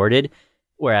so distorted.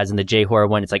 Whereas in the J horror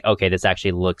one, it's like, okay, this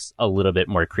actually looks a little bit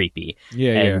more creepy.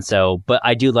 So, but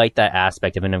I do like that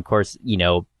aspect of it. And of course,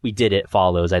 we did It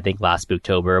Follows, I think last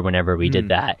Spooktober, whenever we did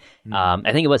that.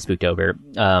 I think it was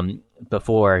Spooktober,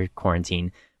 before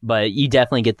quarantine. But you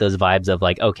definitely get those vibes of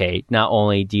like, okay, not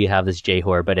only do you have this J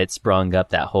horror, but it sprung up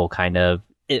that whole kind of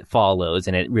It Follows,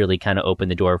 and it really kind of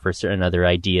opened the door for certain other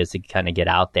ideas to kind of get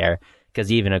out there. Because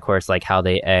even, of course, like how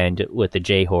they end with the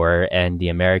J horror and the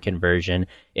American version,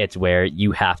 it's where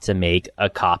you have to make a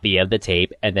copy of the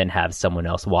tape and then have someone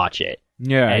else watch it.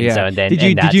 So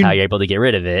that's how you're able to get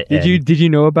rid of it. Did you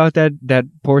know about that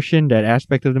portion, that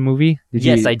aspect of the movie?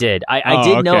 Yes, I did.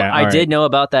 I did know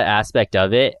about that aspect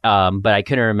of it. But I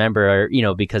couldn't remember,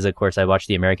 because of course I watched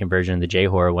the American version and the J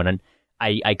horror one, and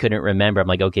I couldn't remember. I'm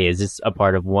like, okay, is this a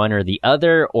part of one or the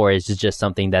other, or is this just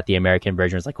something that the American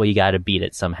version was like, well, you got to beat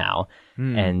it somehow.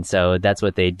 And so that's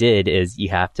what they did is you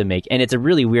have to make, and it's a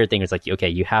really weird thing. It's like, okay,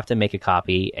 you have to make a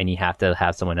copy and you have to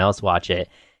have someone else watch it.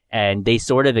 And they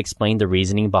sort of explained the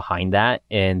reasoning behind that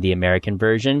in the American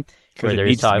version. Because it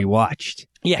needs to be watched.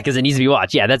 Yeah, because it needs to be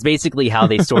watched. Yeah, that's basically how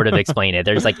they sort of explain it.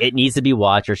 There's like, it needs to be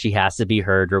watched or she has to be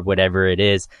heard or whatever it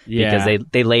is. Because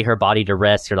they lay her body to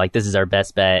rest. They're like, this is our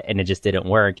best bet. And it just didn't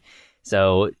work.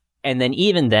 So, and then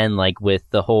even then, like with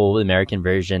the whole American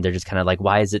version, they're just kind of like,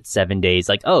 why is it 7 days?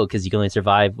 Like, oh, because you can only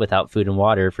survive without food and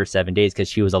water for 7 days because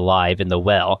she was alive in the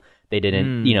well. They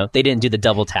didn't, they didn't do the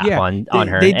double tap on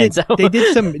her. They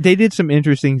did some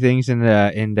interesting things in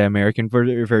the American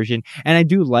version, and I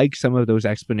do like some of those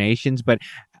explanations. But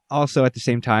also at the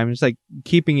same time, it's like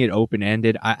keeping it open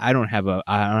ended. I don't have a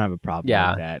problem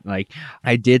with that. Like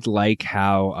I did like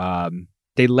how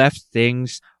they left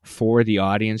things for the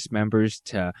audience members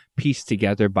to piece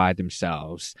together by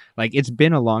themselves. Like it's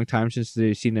been a long time since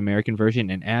they've seen the American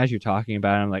version, and as you're talking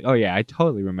about it, I'm like, oh yeah, I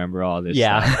totally remember all this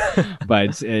stuff.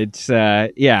 But it's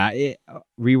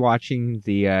rewatching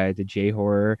the J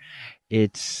horror,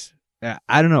 it's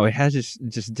I don't know, it has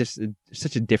just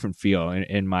such a different feel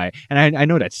in my, and I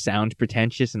know that sounds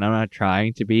pretentious and I'm not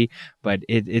trying to be, but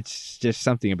it's just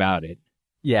something about it.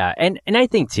 Yeah, and I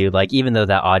think too, like even though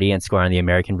that audience score on the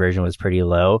American version was pretty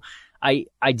low, I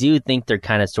do think they're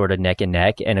kind of sort of neck and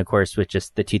neck. And of course, with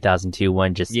just the 2002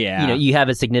 one, just you have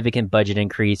a significant budget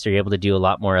increase, so you're able to do a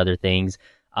lot more other things.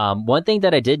 One thing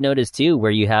that I did notice too, where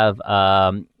you have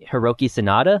Hiroki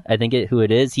Sanada, I think who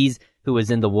it is, who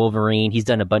was in the Wolverine. He's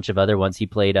done a bunch of other ones. He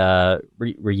played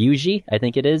Ryuji, I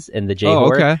think it is, in the J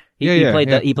horror. Okay.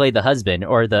 He played the husband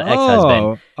or the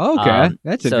ex-husband. Okay,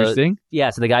 that's interesting.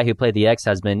 So the guy who played the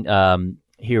ex-husband,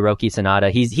 Hiroki Sanada,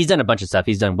 he's done a bunch of stuff.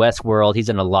 He's done Westworld. He's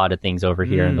done a lot of things over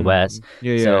here in the West.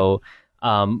 So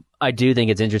I do think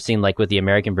it's interesting, like with the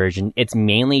American version, it's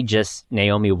mainly just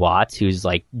Naomi Watts who's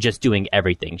like just doing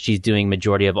everything. She's doing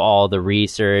majority of all the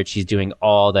research. She's doing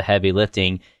all the heavy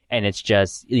lifting. And it's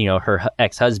just, her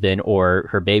ex-husband or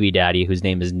her baby daddy, whose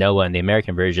name is Noah in the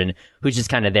American version, who's just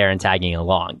kind of there and tagging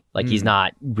along. Like he's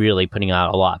not really putting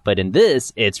out a lot. But in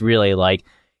this, it's really like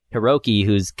Hiroki,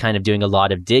 who's kind of doing a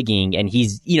lot of digging, and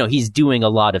he's doing a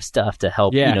lot of stuff to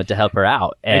help, to help her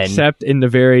out. And except in the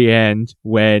very end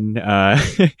when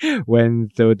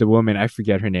the woman, I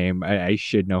forget her name, I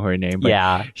should know her name,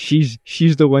 but she's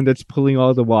the one that's pulling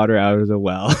all the water out of the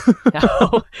well.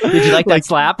 Did you like that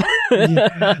slap?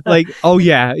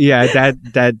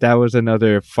 That was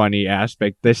another funny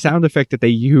aspect. The sound effect that they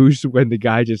use when the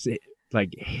guy just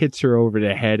like hits her over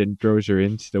the head and throws her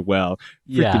into the well.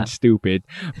 Freaking stupid.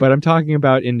 But I'm talking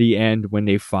about in the end when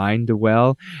they find the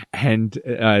well and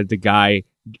the guy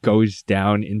goes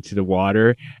down into the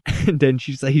water, and then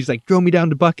he's like, throw me down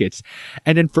the buckets.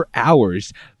 And then for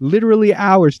hours, literally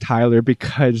hours, Tyler,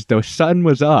 because the sun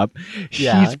was up,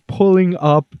 she's pulling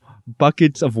up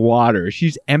buckets of water.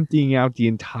 She's emptying out the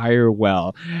entire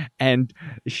well, and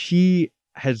she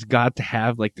has got to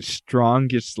have like the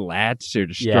strongest lats or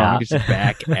the strongest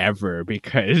back ever,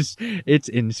 because it's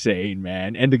insane,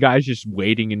 man. And the guy's just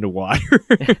wading in the water.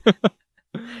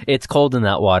 It's cold in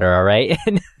that water, all right?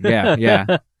 Yeah.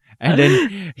 And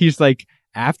then he's like,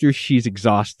 after she's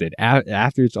exhausted,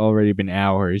 after it's already been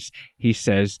hours, he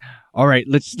says, all right,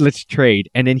 let's trade.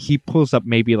 And then he pulls up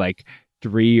maybe like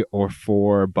 3 or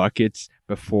 4 buckets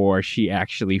before she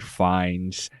actually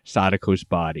finds Sadako's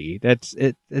body. That's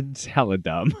it. It's hella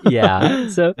dumb. Yeah.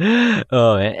 So,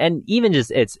 oh, and even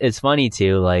just it's funny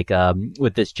too. Like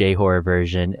with this J horror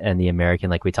version and the American,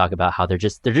 like we talk about how they're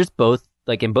just both,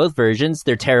 like in both versions,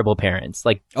 they're terrible parents.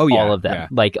 Like all of them,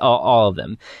 like all of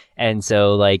them. And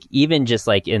so like even just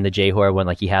like in the J horror one,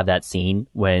 like you have that scene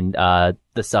when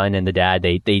the son and the dad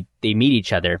they meet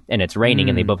each other and it's raining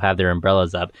and they both have their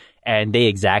umbrellas up. And they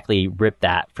exactly rip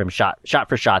that from shot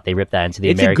for shot. They rip that into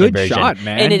the American version. It's a good shot,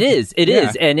 man. And it is,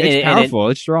 and it's powerful.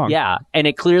 It's strong. Yeah, and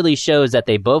it clearly shows that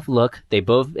they both,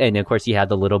 and of course you have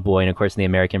the little boy, and of course in the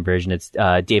American version it's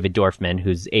David Dorfman,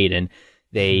 who's Aiden.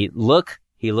 They look,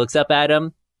 he looks up at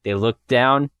him, they look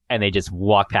down, and they just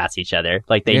walk past each other.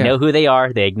 Like they know who they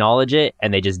are, they acknowledge it,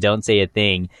 and they just don't say a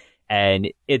thing.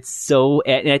 And it's so,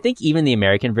 and I think even the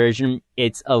American version,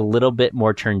 it's a little bit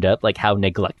more turned up, like how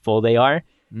neglectful they are.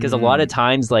 Because a lot of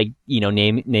times, like, you know,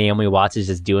 Naomi Watts is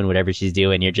just doing whatever she's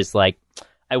doing. You're just like,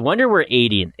 I wonder where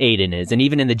Aiden is. And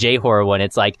even in the J-horror one,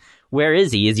 it's like, where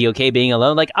is he? Is he okay being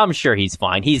alone? Like, I'm sure he's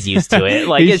fine. He's used to it.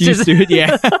 Like, it's just, to it,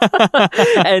 yeah.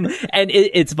 and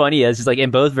it's funny. It's just like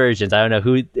in both versions, I don't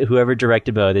know whoever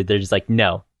directed both, they're just like,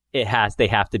 no, they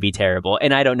have to be terrible.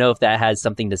 And I don't know if that has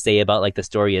something to say about like the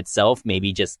story itself.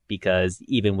 Maybe just because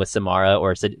even with Samara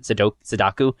or Sadako,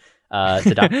 Sadako.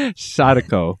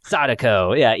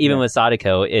 Yeah. Even with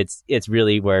Sadako, it's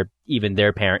really where even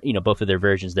their parent, you know, both of their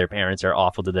versions, their parents are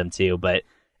awful to them too. But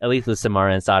at least with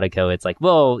Samara and Sadako, it's like,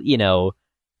 well, you know,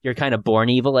 you're kind of born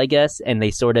evil, I guess. And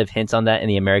they sort of hint on that in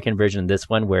the American version of this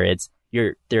one, where it's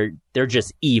they're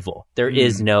just evil. There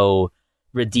is no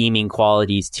redeeming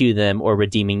qualities to them or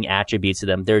redeeming attributes to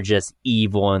them. They're just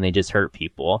evil and they just hurt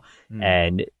people.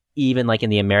 And even like in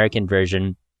the American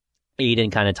version,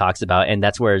 Aiden kind of talks about, and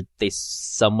that's where they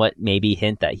somewhat maybe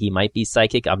hint that he might be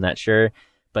psychic. I'm not sure,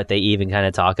 but they even kind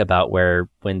of talk about where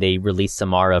when they release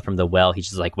Samara from the well, he's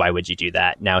just like, why would you do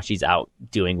that? Now she's out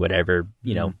doing whatever,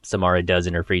 you know, Samara does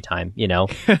in her free time, you know?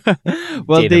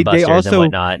 Well, they also, and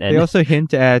whatnot. And they also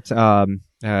hint at,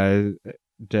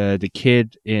 the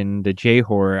kid in the J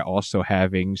horror also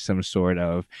having some sort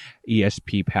of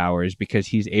ESP powers because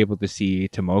he's able to see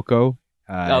Tomoko.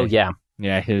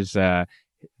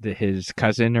 His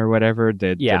cousin or whatever,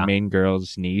 the main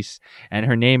girl's niece, and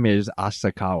her name is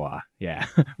Asakawa.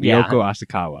 Ryoko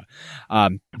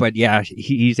Asakawa. But yeah,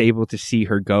 he's able to see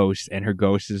her ghost, and her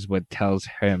ghost is what tells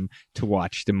him to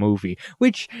watch the movie,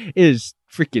 which is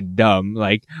freaking dumb.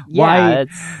 Like, why?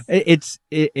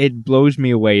 It blows me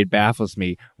away. It baffles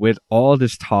me with all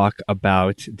this talk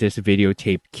about this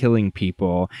videotape killing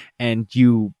people, and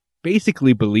you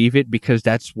basically believe it because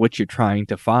that's what you're trying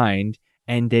to find.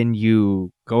 And then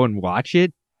you go and watch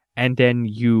it, and then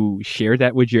you share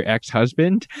that with your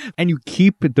ex-husband, and you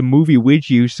keep the movie with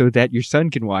you so that your son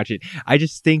can watch it. I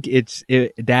just think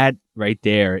that right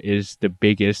there is the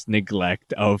biggest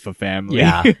neglect of a family.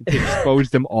 Yeah. To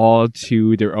expose them all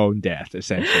to their own death,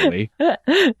 essentially.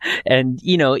 And,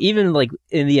 you know, even like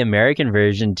in the American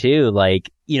version too,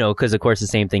 like, you know, because of course the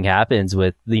same thing happens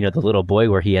with, you know, the little boy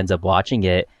where he ends up watching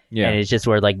it. Yeah. And it's just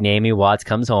where like Naomi Watts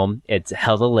comes home, it's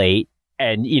hella late.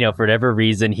 And, you know, for whatever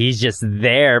reason, he's just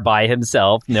there by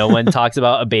himself. No one talks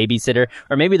about a babysitter,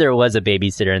 or maybe there was a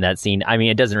babysitter in that scene. I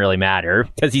mean, it doesn't really matter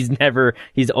because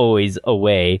he's always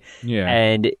away. Yeah.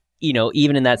 And, you know,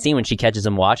 even in that scene when she catches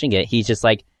him watching it, he's just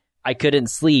like, I couldn't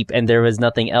sleep and there was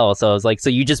nothing else. So I was like, so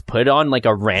you just put on like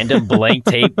a random blank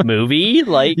tape movie?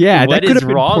 Like, yeah, what that could is have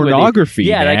been wrong pornography, with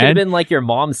you? Yeah, man. that could have been like your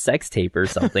mom's sex tape or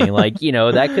something. Like, you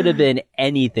know, that could have been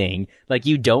anything. Like,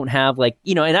 you don't have like,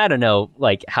 you know, and I don't know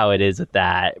like how it is with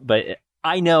that, but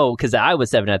I know because I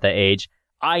was 7 at that age,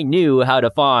 I knew how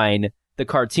to find the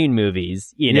cartoon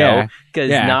movies, you know, because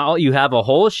now you have a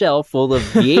whole shelf full of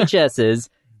VHSs.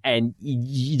 And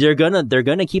they're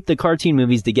gonna keep the cartoon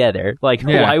movies together. Like,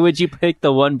 why would you pick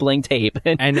the one blank tape?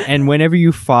 and whenever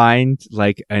you find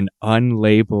like an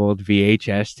unlabeled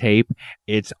VHS tape,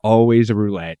 it's always a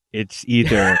roulette. It's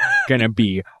either gonna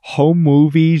be home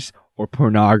movies or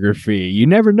pornography. You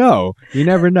never know.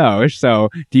 So,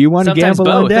 do you want to gamble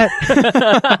on that?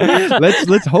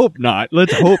 Let's hope not.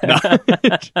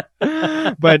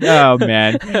 But oh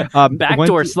man,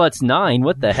 Backdoor Sluts 9.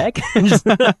 What the heck?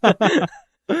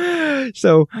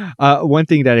 So one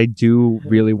thing that I do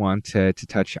really want to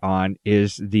touch on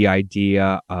is the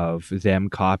idea of them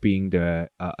copying the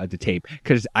tape,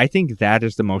 because I think that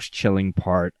is the most chilling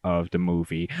part of the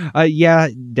movie.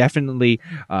 Definitely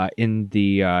in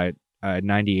the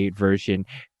 98 version,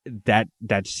 that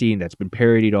scene that's been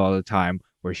parodied all the time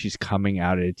where she's coming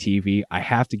out of the TV, I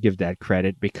have to give that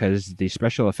credit because the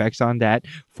special effects on that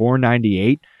for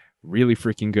 98 really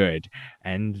freaking good.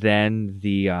 And then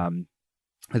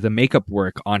the makeup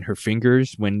work on her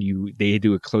fingers when they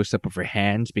do a close up of her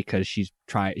hands because she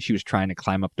was trying to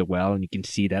climb up the well, and you can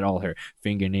see that all her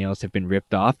fingernails have been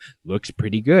ripped off, looks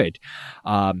pretty good.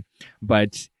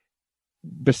 But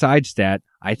besides that,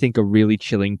 I think a really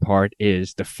chilling part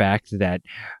is the fact that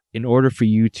in order for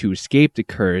you to escape the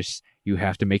curse, you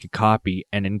have to make a copy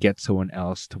and then get someone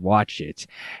else to watch it.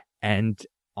 And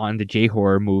on the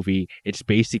J-horror movie, it's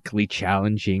basically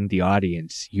challenging the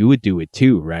audience. You would do it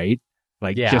too, right?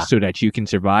 Like, just so that you can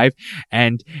survive.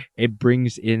 And it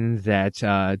brings in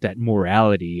that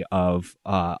morality of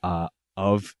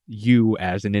you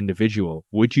as an individual.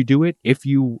 Would you do it if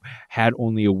you had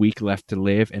only a week left to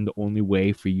live and the only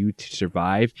way for you to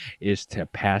survive is to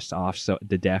pass off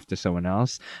the death to someone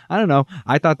else? I don't know.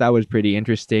 I thought that was pretty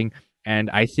interesting. And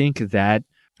I think that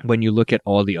when you look at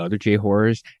all the other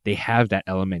J-horrors, they have that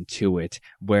element to it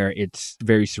where it's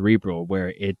very cerebral, where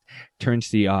it turns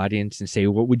to the audience and say,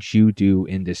 what would you do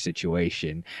in this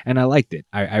situation? And I liked it.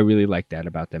 I really liked that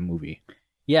about that movie.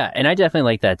 Yeah, and I definitely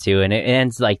like that too. And it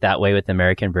ends like that way with the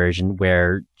American version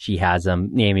where she has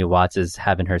Naomi Watts is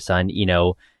having her son,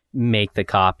 make the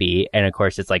copy. And of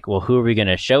course, it's like, well, who are we going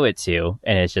to show it to?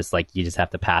 And it's just like, you just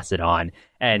have to pass it on.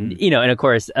 And, and of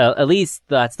course, at least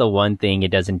that's the one thing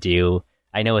it doesn't do.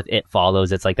 I know with It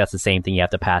Follows, it's like that's the same thing. You have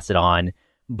to pass it on.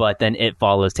 But then It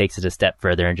Follows takes it a step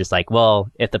further and just like,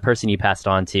 well, if the person you passed it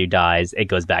on to dies, it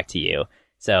goes back to you.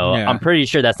 So I'm pretty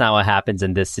sure that's not what happens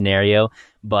in this scenario.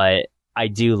 But I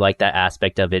do like that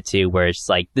aspect of it too, where it's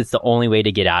like, this the only way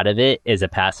to get out of it is to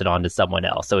pass it on to someone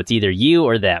else. So it's either you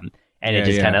or them. And it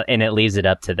just kind of, and it leaves it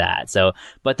up to that. So,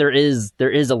 but there is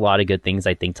a lot of good things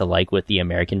I think to like with the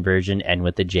American version and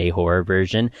with the J-horror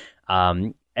version.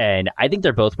 And I think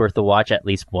they're both worth the watch at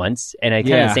least once. And I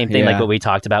kind of the same thing like what we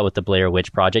talked about with the Blair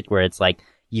Witch Project, where it's like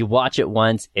you watch it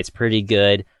once, it's pretty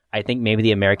good. I think maybe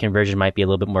the American version might be a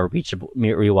little bit more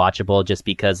rewatchable just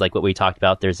because like what we talked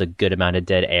about, there's a good amount of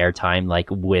dead air time like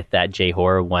with that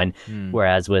J-horror one.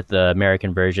 Whereas with the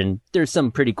American version, there's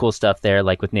some pretty cool stuff there,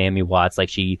 like with Naomi Watts, like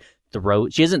she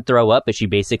doesn't throw up, but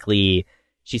she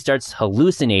starts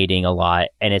hallucinating a lot.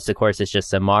 And it's just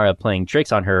Samara playing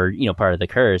tricks on her, part of the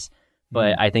curse.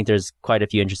 But I think there's quite a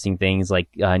few interesting things, like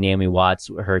Naomi Watts,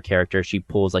 her character, she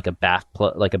pulls like a bath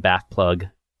plug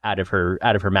out of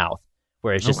her mouth,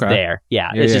 where it's just there.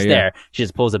 It's just there. She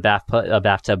just pulls a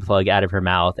bathtub plug out of her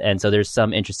mouth, and so there's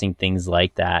some interesting things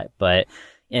like that.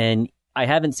 And I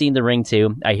haven't seen The Ring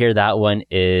 2. I hear that one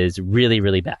is really,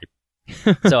 really bad.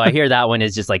 So I hear that one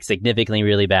is just like significantly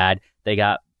really bad. They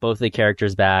got both the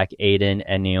characters back, Aiden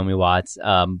and Naomi Watts,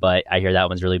 but I hear that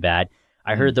one's really bad.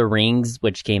 I heard The Rings,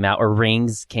 Rings came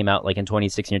out like in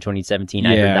 2016 or 2017.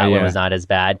 I heard that one was not as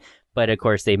bad. But of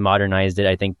course, they modernized it,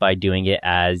 I think, by doing it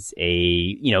as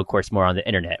a, of course, more on the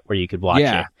internet where you could watch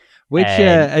it. Which,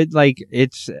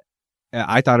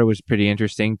 I thought it was pretty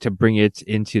interesting to bring it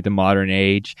into the modern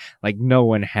age. Like, no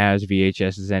one has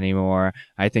VHSs anymore.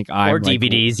 I think or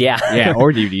DVDs,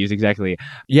 or DVDs, exactly.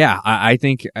 Yeah, I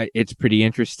think it's pretty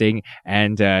interesting.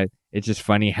 And it's just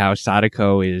funny how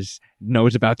Sadako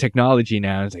knows about technology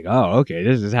now. It's like, oh, okay,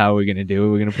 this is how we're going to do it.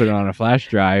 We're going to put it on a flash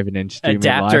drive and then stream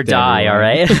Adapt it live or die, all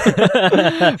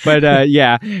right? But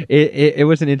it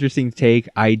was an interesting take.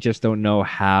 I just don't know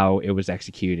how it was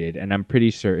executed, and I'm pretty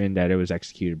certain that it was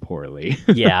executed poorly.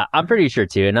 Yeah, I'm pretty sure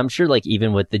too. And I'm sure like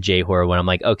even with the J-horror one, I'm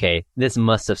like, okay, this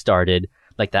must have started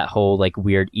like that whole like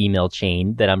weird email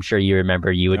chain that I'm sure you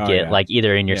remember you would get like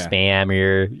either in your spam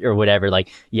or whatever,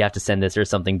 like you have to send this or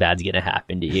something bad's going to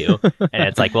happen to you. And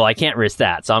it's like, well, I can't risk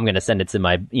that. So I'm going to send it to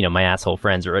my, my asshole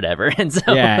friends or whatever. And so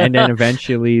and then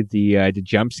eventually the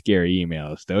jump scare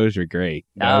emails, those were great.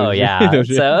 Those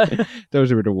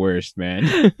were the worst,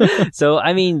 man. So,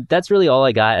 I mean, that's really all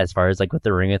I got as far as like with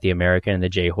The Ring with the American and the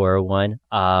J-horror one.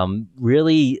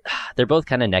 Really, they're both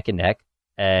kind of neck and neck.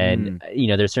 And,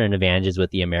 there's certain advantages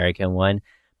with the American one.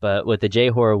 But with the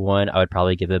J-horror one, I would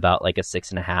probably give it about like a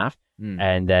 6.5.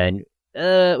 And then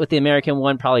with the American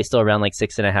one, probably still around like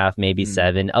 6.5, maybe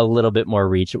 7. A little bit more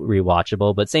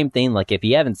rewatchable. But same thing, like if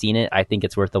you haven't seen it, I think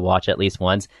it's worth a watch at least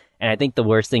once. And I think the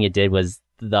worst thing it did was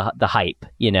the hype,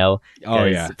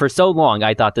 For so long,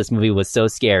 I thought this movie was so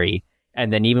scary.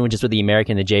 And then even just with the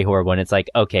American, the J-horror one, it's like,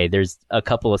 okay, there's a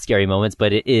couple of scary moments,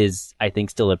 but it is, I think,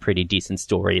 still a pretty decent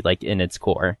story, like in its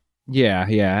core. Yeah,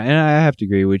 and I have to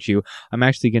agree with you. I'm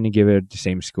actually going to give it the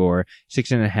same score.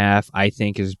 6.5, I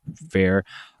think, is fair.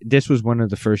 this was one of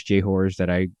the first J-horrors that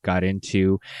I got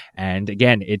into. And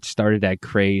again, it started that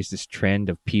craze, this trend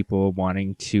of people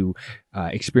wanting to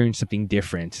experience something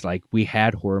different. Like we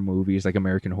had horror movies, like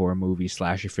American horror movies,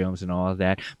 slasher films and all of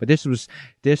that. But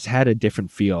this had a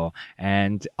different feel.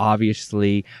 And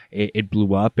obviously it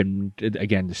blew up. And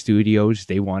again, the studios,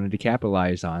 they wanted to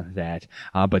capitalize on that.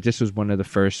 But this was one of the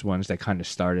first ones that kind of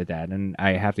started that. And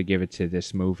I have to give it to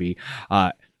this movie.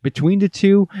 Between the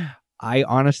two, I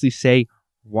honestly say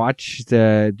watch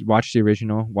the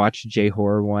original, watch the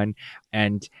J-horror one,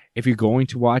 and if you're going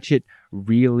to watch it,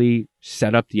 really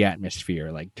set up the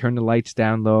atmosphere. Like turn the lights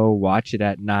down low, watch it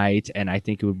at night, and I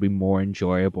think it would be more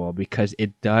enjoyable because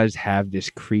it does have this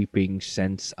creeping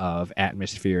sense of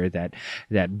atmosphere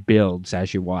that builds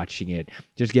as you're watching it.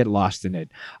 Just get lost in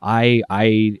it.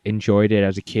 I enjoyed it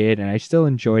as a kid, and I still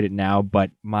enjoyed it now,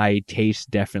 but my tastes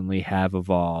definitely have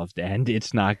evolved, and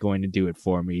it's not going to do it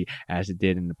for me as it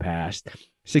did in the past.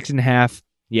 6.5.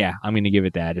 Yeah, I'm going to give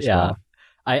it that as well.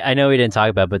 I know we didn't talk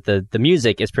about, but the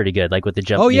music is pretty good, like with the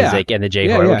jump music and the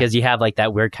J-horror, because you have like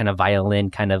that weird kind of violin,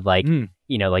 kind of like,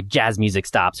 like jazz music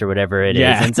stops or whatever it is.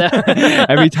 And so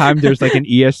every time there's like an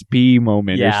ESP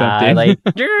moment or something.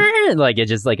 like it's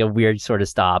just like a weird sort of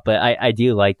stop. But I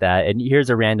do like that. And here's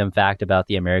a random fact about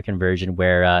the American version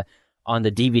where on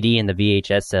the DVD and the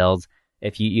VHS sales,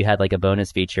 if you had like a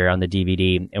bonus feature on the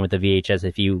DVD, and with the VHS,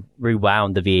 if you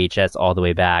rewound the VHS all the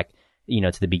way back,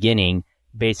 to the beginning,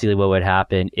 basically what would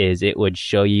happen is it would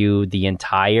show you the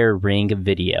entire Ring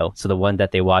video. So the one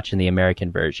that they watch in the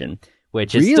American version,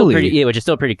 which is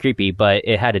still pretty creepy, but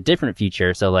it had a different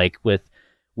feature. So like with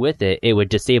it, it would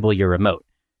disable your remote.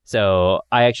 So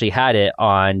I actually had it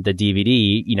on the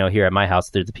DVD, here at my house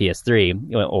through the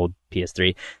PS3, old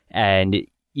PS3, and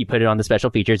you put it on the special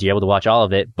features, you're able to watch all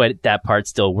of it, but that part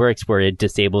still works where it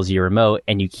disables your remote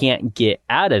and you can't get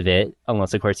out of it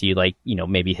unless, of course, you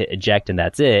maybe hit eject and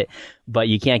that's it, but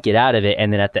you can't get out of it.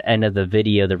 And then at the end of the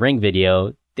video, the Ring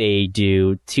video, they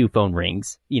do 2 phone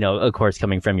rings, of course,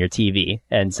 coming from your TV.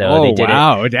 And so they did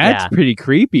it. That's pretty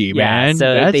creepy, man.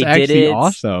 So that's they actually did it,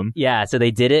 awesome. Yeah, so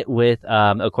they did it with,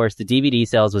 of course, the DVD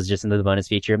sales was just in the bonus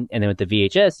feature. And then with the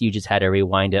VHS, you just had to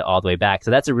rewind it all the way back.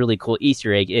 So that's a really cool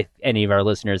Easter egg if any of our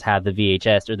listeners have the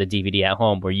VHS or the DVD at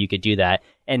home where you could do that.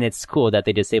 And it's cool that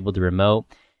they disabled the remote.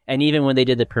 And even when they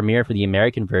did the premiere for the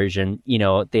American version,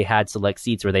 they had select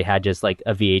seats where they had just like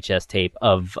a VHS tape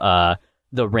of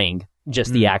the Ring,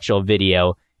 just the actual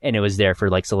video, and it was there for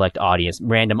like select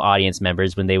random audience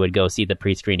members when they would go see the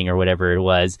pre-screening or whatever it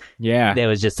was. Yeah. There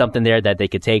was just something there that they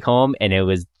could take home, and it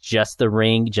was just the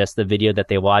Ring, just the video that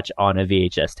they watch on a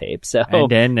VHS tape. So and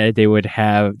then they would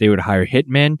hire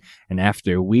hitmen, and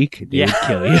after a week they would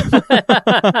kill you.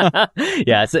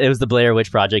 Yeah, so it was the Blair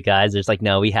Witch Project guys. It's like,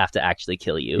 no, we have to actually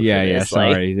kill you.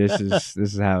 Sorry, this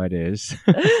is how it is.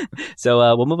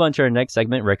 So we'll move on to our next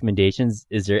segment, recommendations.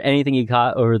 Is there anything you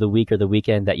caught over the week or the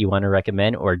weekend that you want to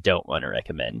recommend or don't want to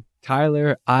recommend?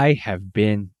 Tyler, I have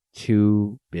been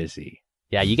too busy.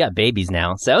 Yeah, you got babies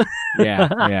now, so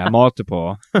yeah,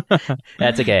 multiple.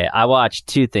 That's okay. I watched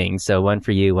 2 things, so one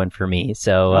for you, one for me.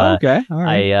 So okay, all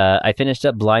right. I finished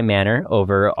up Blind Manor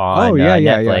over on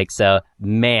Netflix. Yeah. So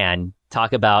man,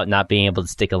 talk about not being able to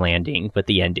stick a landing with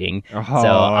the ending. Oh,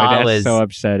 that's so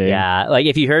upsetting. Yeah, like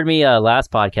if you heard me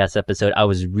last podcast episode, I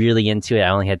was really into it. I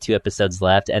only had 2 episodes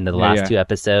left, and the last 2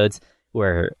 episodes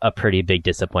were a pretty big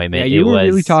disappointment. Yeah, you were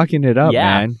really talking it up,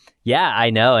 man. Yeah, I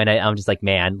know. And I'm just like,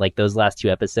 man, like those last 2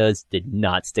 episodes did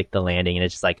not stick the landing. And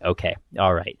it's just like, okay,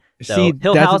 all right. So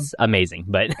Hill House, amazing.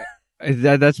 But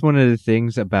that's one of the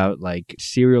things about like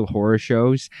serial horror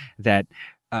shows that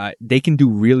they can do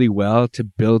really well to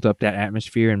build up that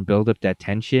atmosphere and build up that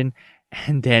tension,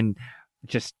 and then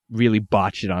just really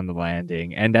botch it on the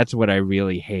landing. And that's what I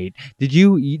really hate. Did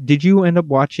you end up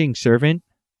watching Servant?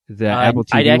 The Apple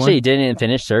TV I actually one? didn't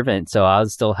finish Servant, so I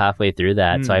was still halfway through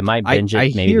that. So I might binge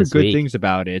it maybe this week. I hear good things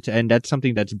about it, and that's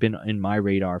something that's been in my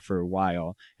radar for a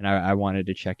while, and I wanted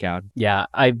to check out. Yeah,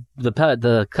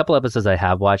 the couple episodes I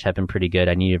have watched have been pretty good.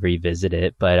 I need to revisit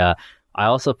it, but I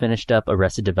also finished up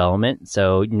Arrested Development.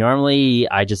 So normally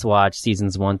I just watch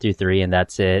seasons 1 through 3, and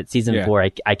that's it. Season 4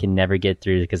 I can never get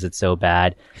through because it's so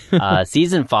bad.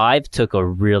 Season 5 took a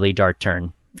really dark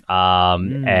turn.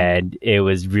 And it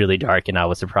was really dark, and I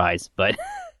was surprised, but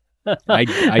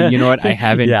I you know what, I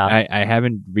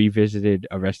haven't revisited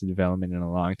Arrested Development in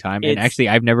a long time, and actually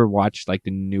I've never watched like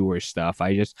the newer stuff.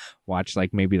 I just watched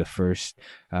like maybe the first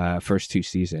 2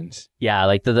 seasons. Yeah,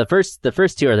 like the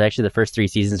first 2 are actually the first 3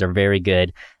 seasons are very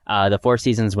good. The 4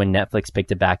 seasons when Netflix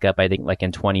picked it back up, I think like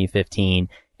in 2015.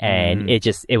 And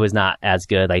it was not as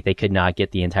good. Like they could not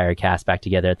get the entire cast back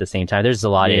together at the same time. There's a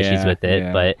lot of issues with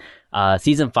it, but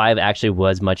Season 5 actually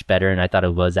was much better, and I thought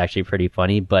it was actually pretty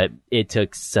funny, but it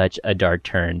took such a dark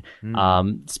turn.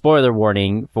 Spoiler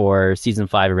warning for season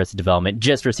 5 Arrested Development.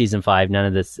 Just for season 5, none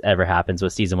of this ever happens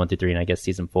with season 1 through 3, and I guess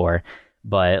season 4.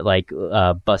 But like,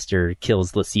 Buster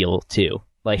kills Lucille too.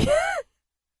 Like,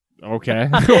 Okay.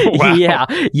 Wow.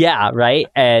 yeah, right.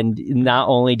 And not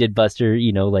only did Buster,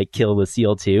 like kill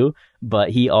Lucille too, but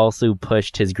he also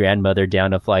pushed his grandmother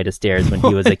down a flight of stairs when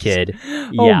he was a kid.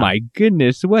 Oh Yeah. my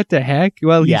goodness, what the heck?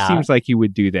 Well, he Yeah. seems like he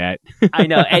would do that. I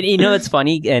know. And it's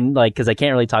funny, and like, because I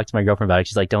can't really talk to my girlfriend about it.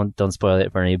 She's like, don't spoil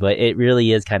it for me. But it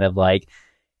really is kind of like,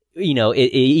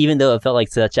 even though it felt like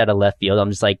such out of left field, I'm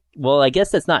just like, well, I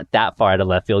guess that's not that far out of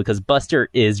left field, because Buster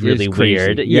is really It's crazy.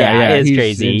 weird. Yeah, it's he's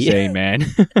crazy. insane, man.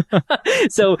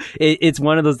 So it's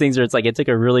one of those things where it's like, it took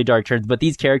a really dark turn, but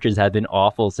these characters have been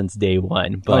awful since day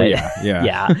one. But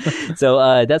yeah. So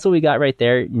that's what we got right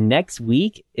there. Next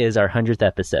week is our 100th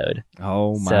episode.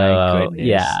 Oh my So, goodness.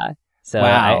 yeah. So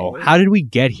Wow. How did we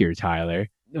get here, Tyler?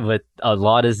 with a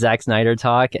lot of Zack Snyder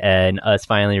talk and us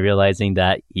finally realizing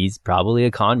that he's probably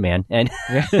a con man. And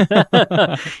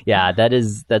yeah,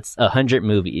 that's 100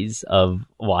 movies of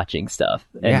watching stuff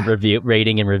and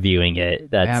rating and reviewing it.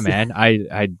 That's, yeah, man.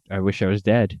 I wish I was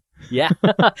dead. Yeah.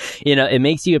 It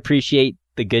makes you appreciate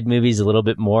the good movies a little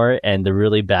bit more and the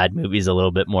really bad movies a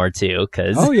little bit more too.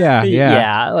 Cause yeah.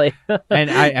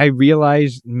 And I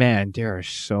realized, man, there are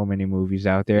so many movies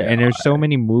out there, and there's so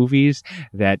many movies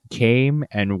that came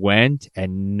and went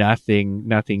and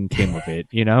nothing came of it,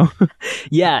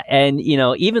 Yeah. And,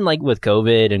 even like with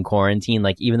COVID and quarantine,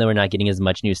 like even though we're not getting as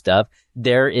much new stuff,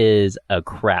 there is a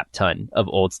crap ton of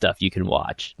old stuff you can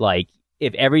watch. Like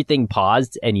if everything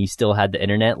paused and you still had the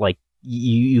internet, like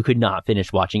you could not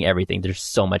finish watching everything. There's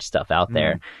so much stuff out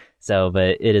there. So,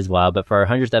 but it is wild. But for our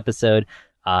 100th episode,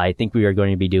 I think we are going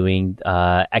to be doing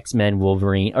X-Men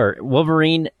Wolverine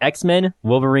X-Men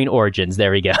Wolverine Origins.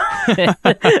 There we go.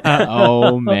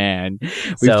 Oh man,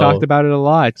 we've talked about it a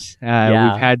lot. We've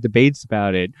had debates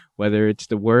about it, whether it's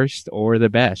the worst or the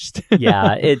best.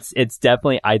 Yeah, it's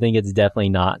definitely. I think it's definitely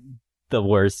not the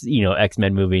worst,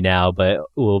 X-Men movie now, but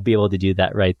we'll be able to do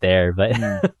that right there. But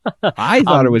I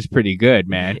thought it was pretty good,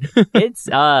 man. It's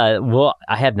well,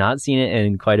 I have not seen it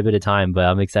in quite a bit of time, but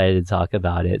I'm excited to talk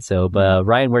about it. So, but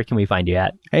Ryan, where can we find you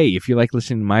at? Hey, if you like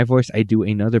listening to my voice, I do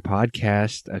another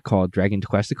podcast called Dragon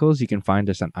Questicles. You can find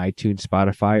us on iTunes,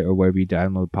 Spotify, or wherever you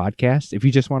download podcasts. If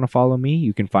you just want to follow me,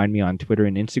 you can find me on Twitter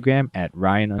and Instagram at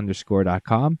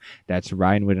Ryan_.com. That's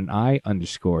Ryan with an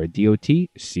I_DOTCOM.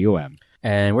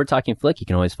 And we're Talking Flick. You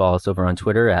can always follow us over on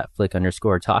Twitter at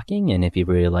Flick_talking. And if you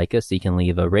really like us, you can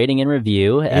leave a rating and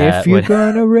review. If you're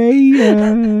gonna rate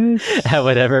us. At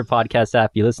whatever podcast app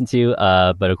you listen to.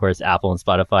 But of course, Apple and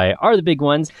Spotify are the big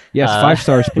ones. Yes, 5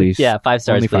 stars, please. Yeah, 5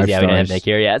 stars, Only please. 5 Yeah, we don't have stars. Nick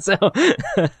here yet. So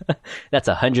that's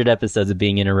 100 episodes of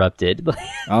being interrupted.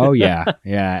 Oh, yeah.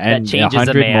 And that changes a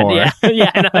 100 man. more.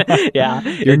 Yeah.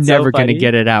 You're It's never so going to funny.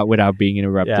 get it out without being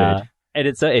interrupted. Yeah. And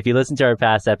it's so, if you listen to our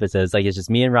past episodes, like it's just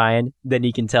me and Ryan, then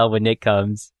you can tell when Nick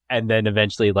comes, and then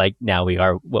eventually, like, now we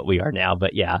are what we are now.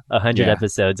 But yeah, 100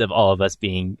 episodes of all of us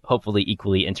being hopefully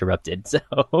equally interrupted. So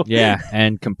Yeah,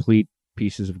 and complete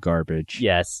pieces of garbage.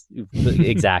 yes,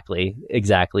 exactly,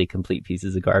 complete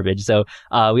pieces of garbage. So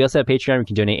we also have Patreon. We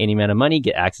can donate any amount of money,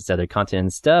 get access to other content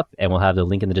and stuff, and we'll have the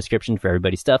link in the description for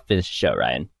everybody's stuff. Finish the show,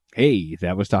 Ryan. Hey,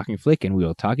 that was Talking Flick, and we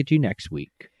will talk at you next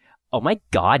week. Oh my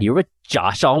God, you were with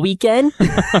Josh all weekend?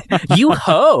 You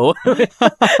ho!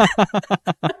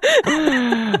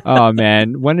 Oh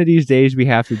man, one of these days we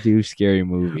have to do Scary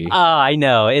Movie. Oh, I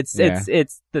know. It's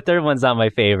the third one's not my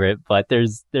favorite, but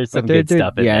there's some good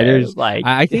stuff in there. There's like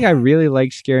I think I really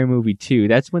like Scary Movie 2.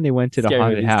 That's when they went to the Scary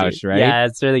haunted Movies house, too. right? Yeah,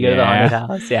 it's really good at the haunted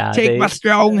house. Yeah. Take my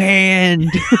strong hand.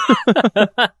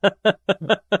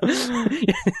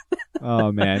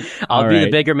 Oh man. I'll All be the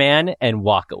right. bigger man and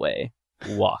walk away.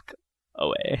 Walk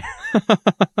away.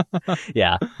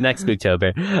 Yeah, next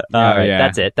Spooktober. All right, yeah.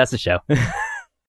 that's it. That's the show.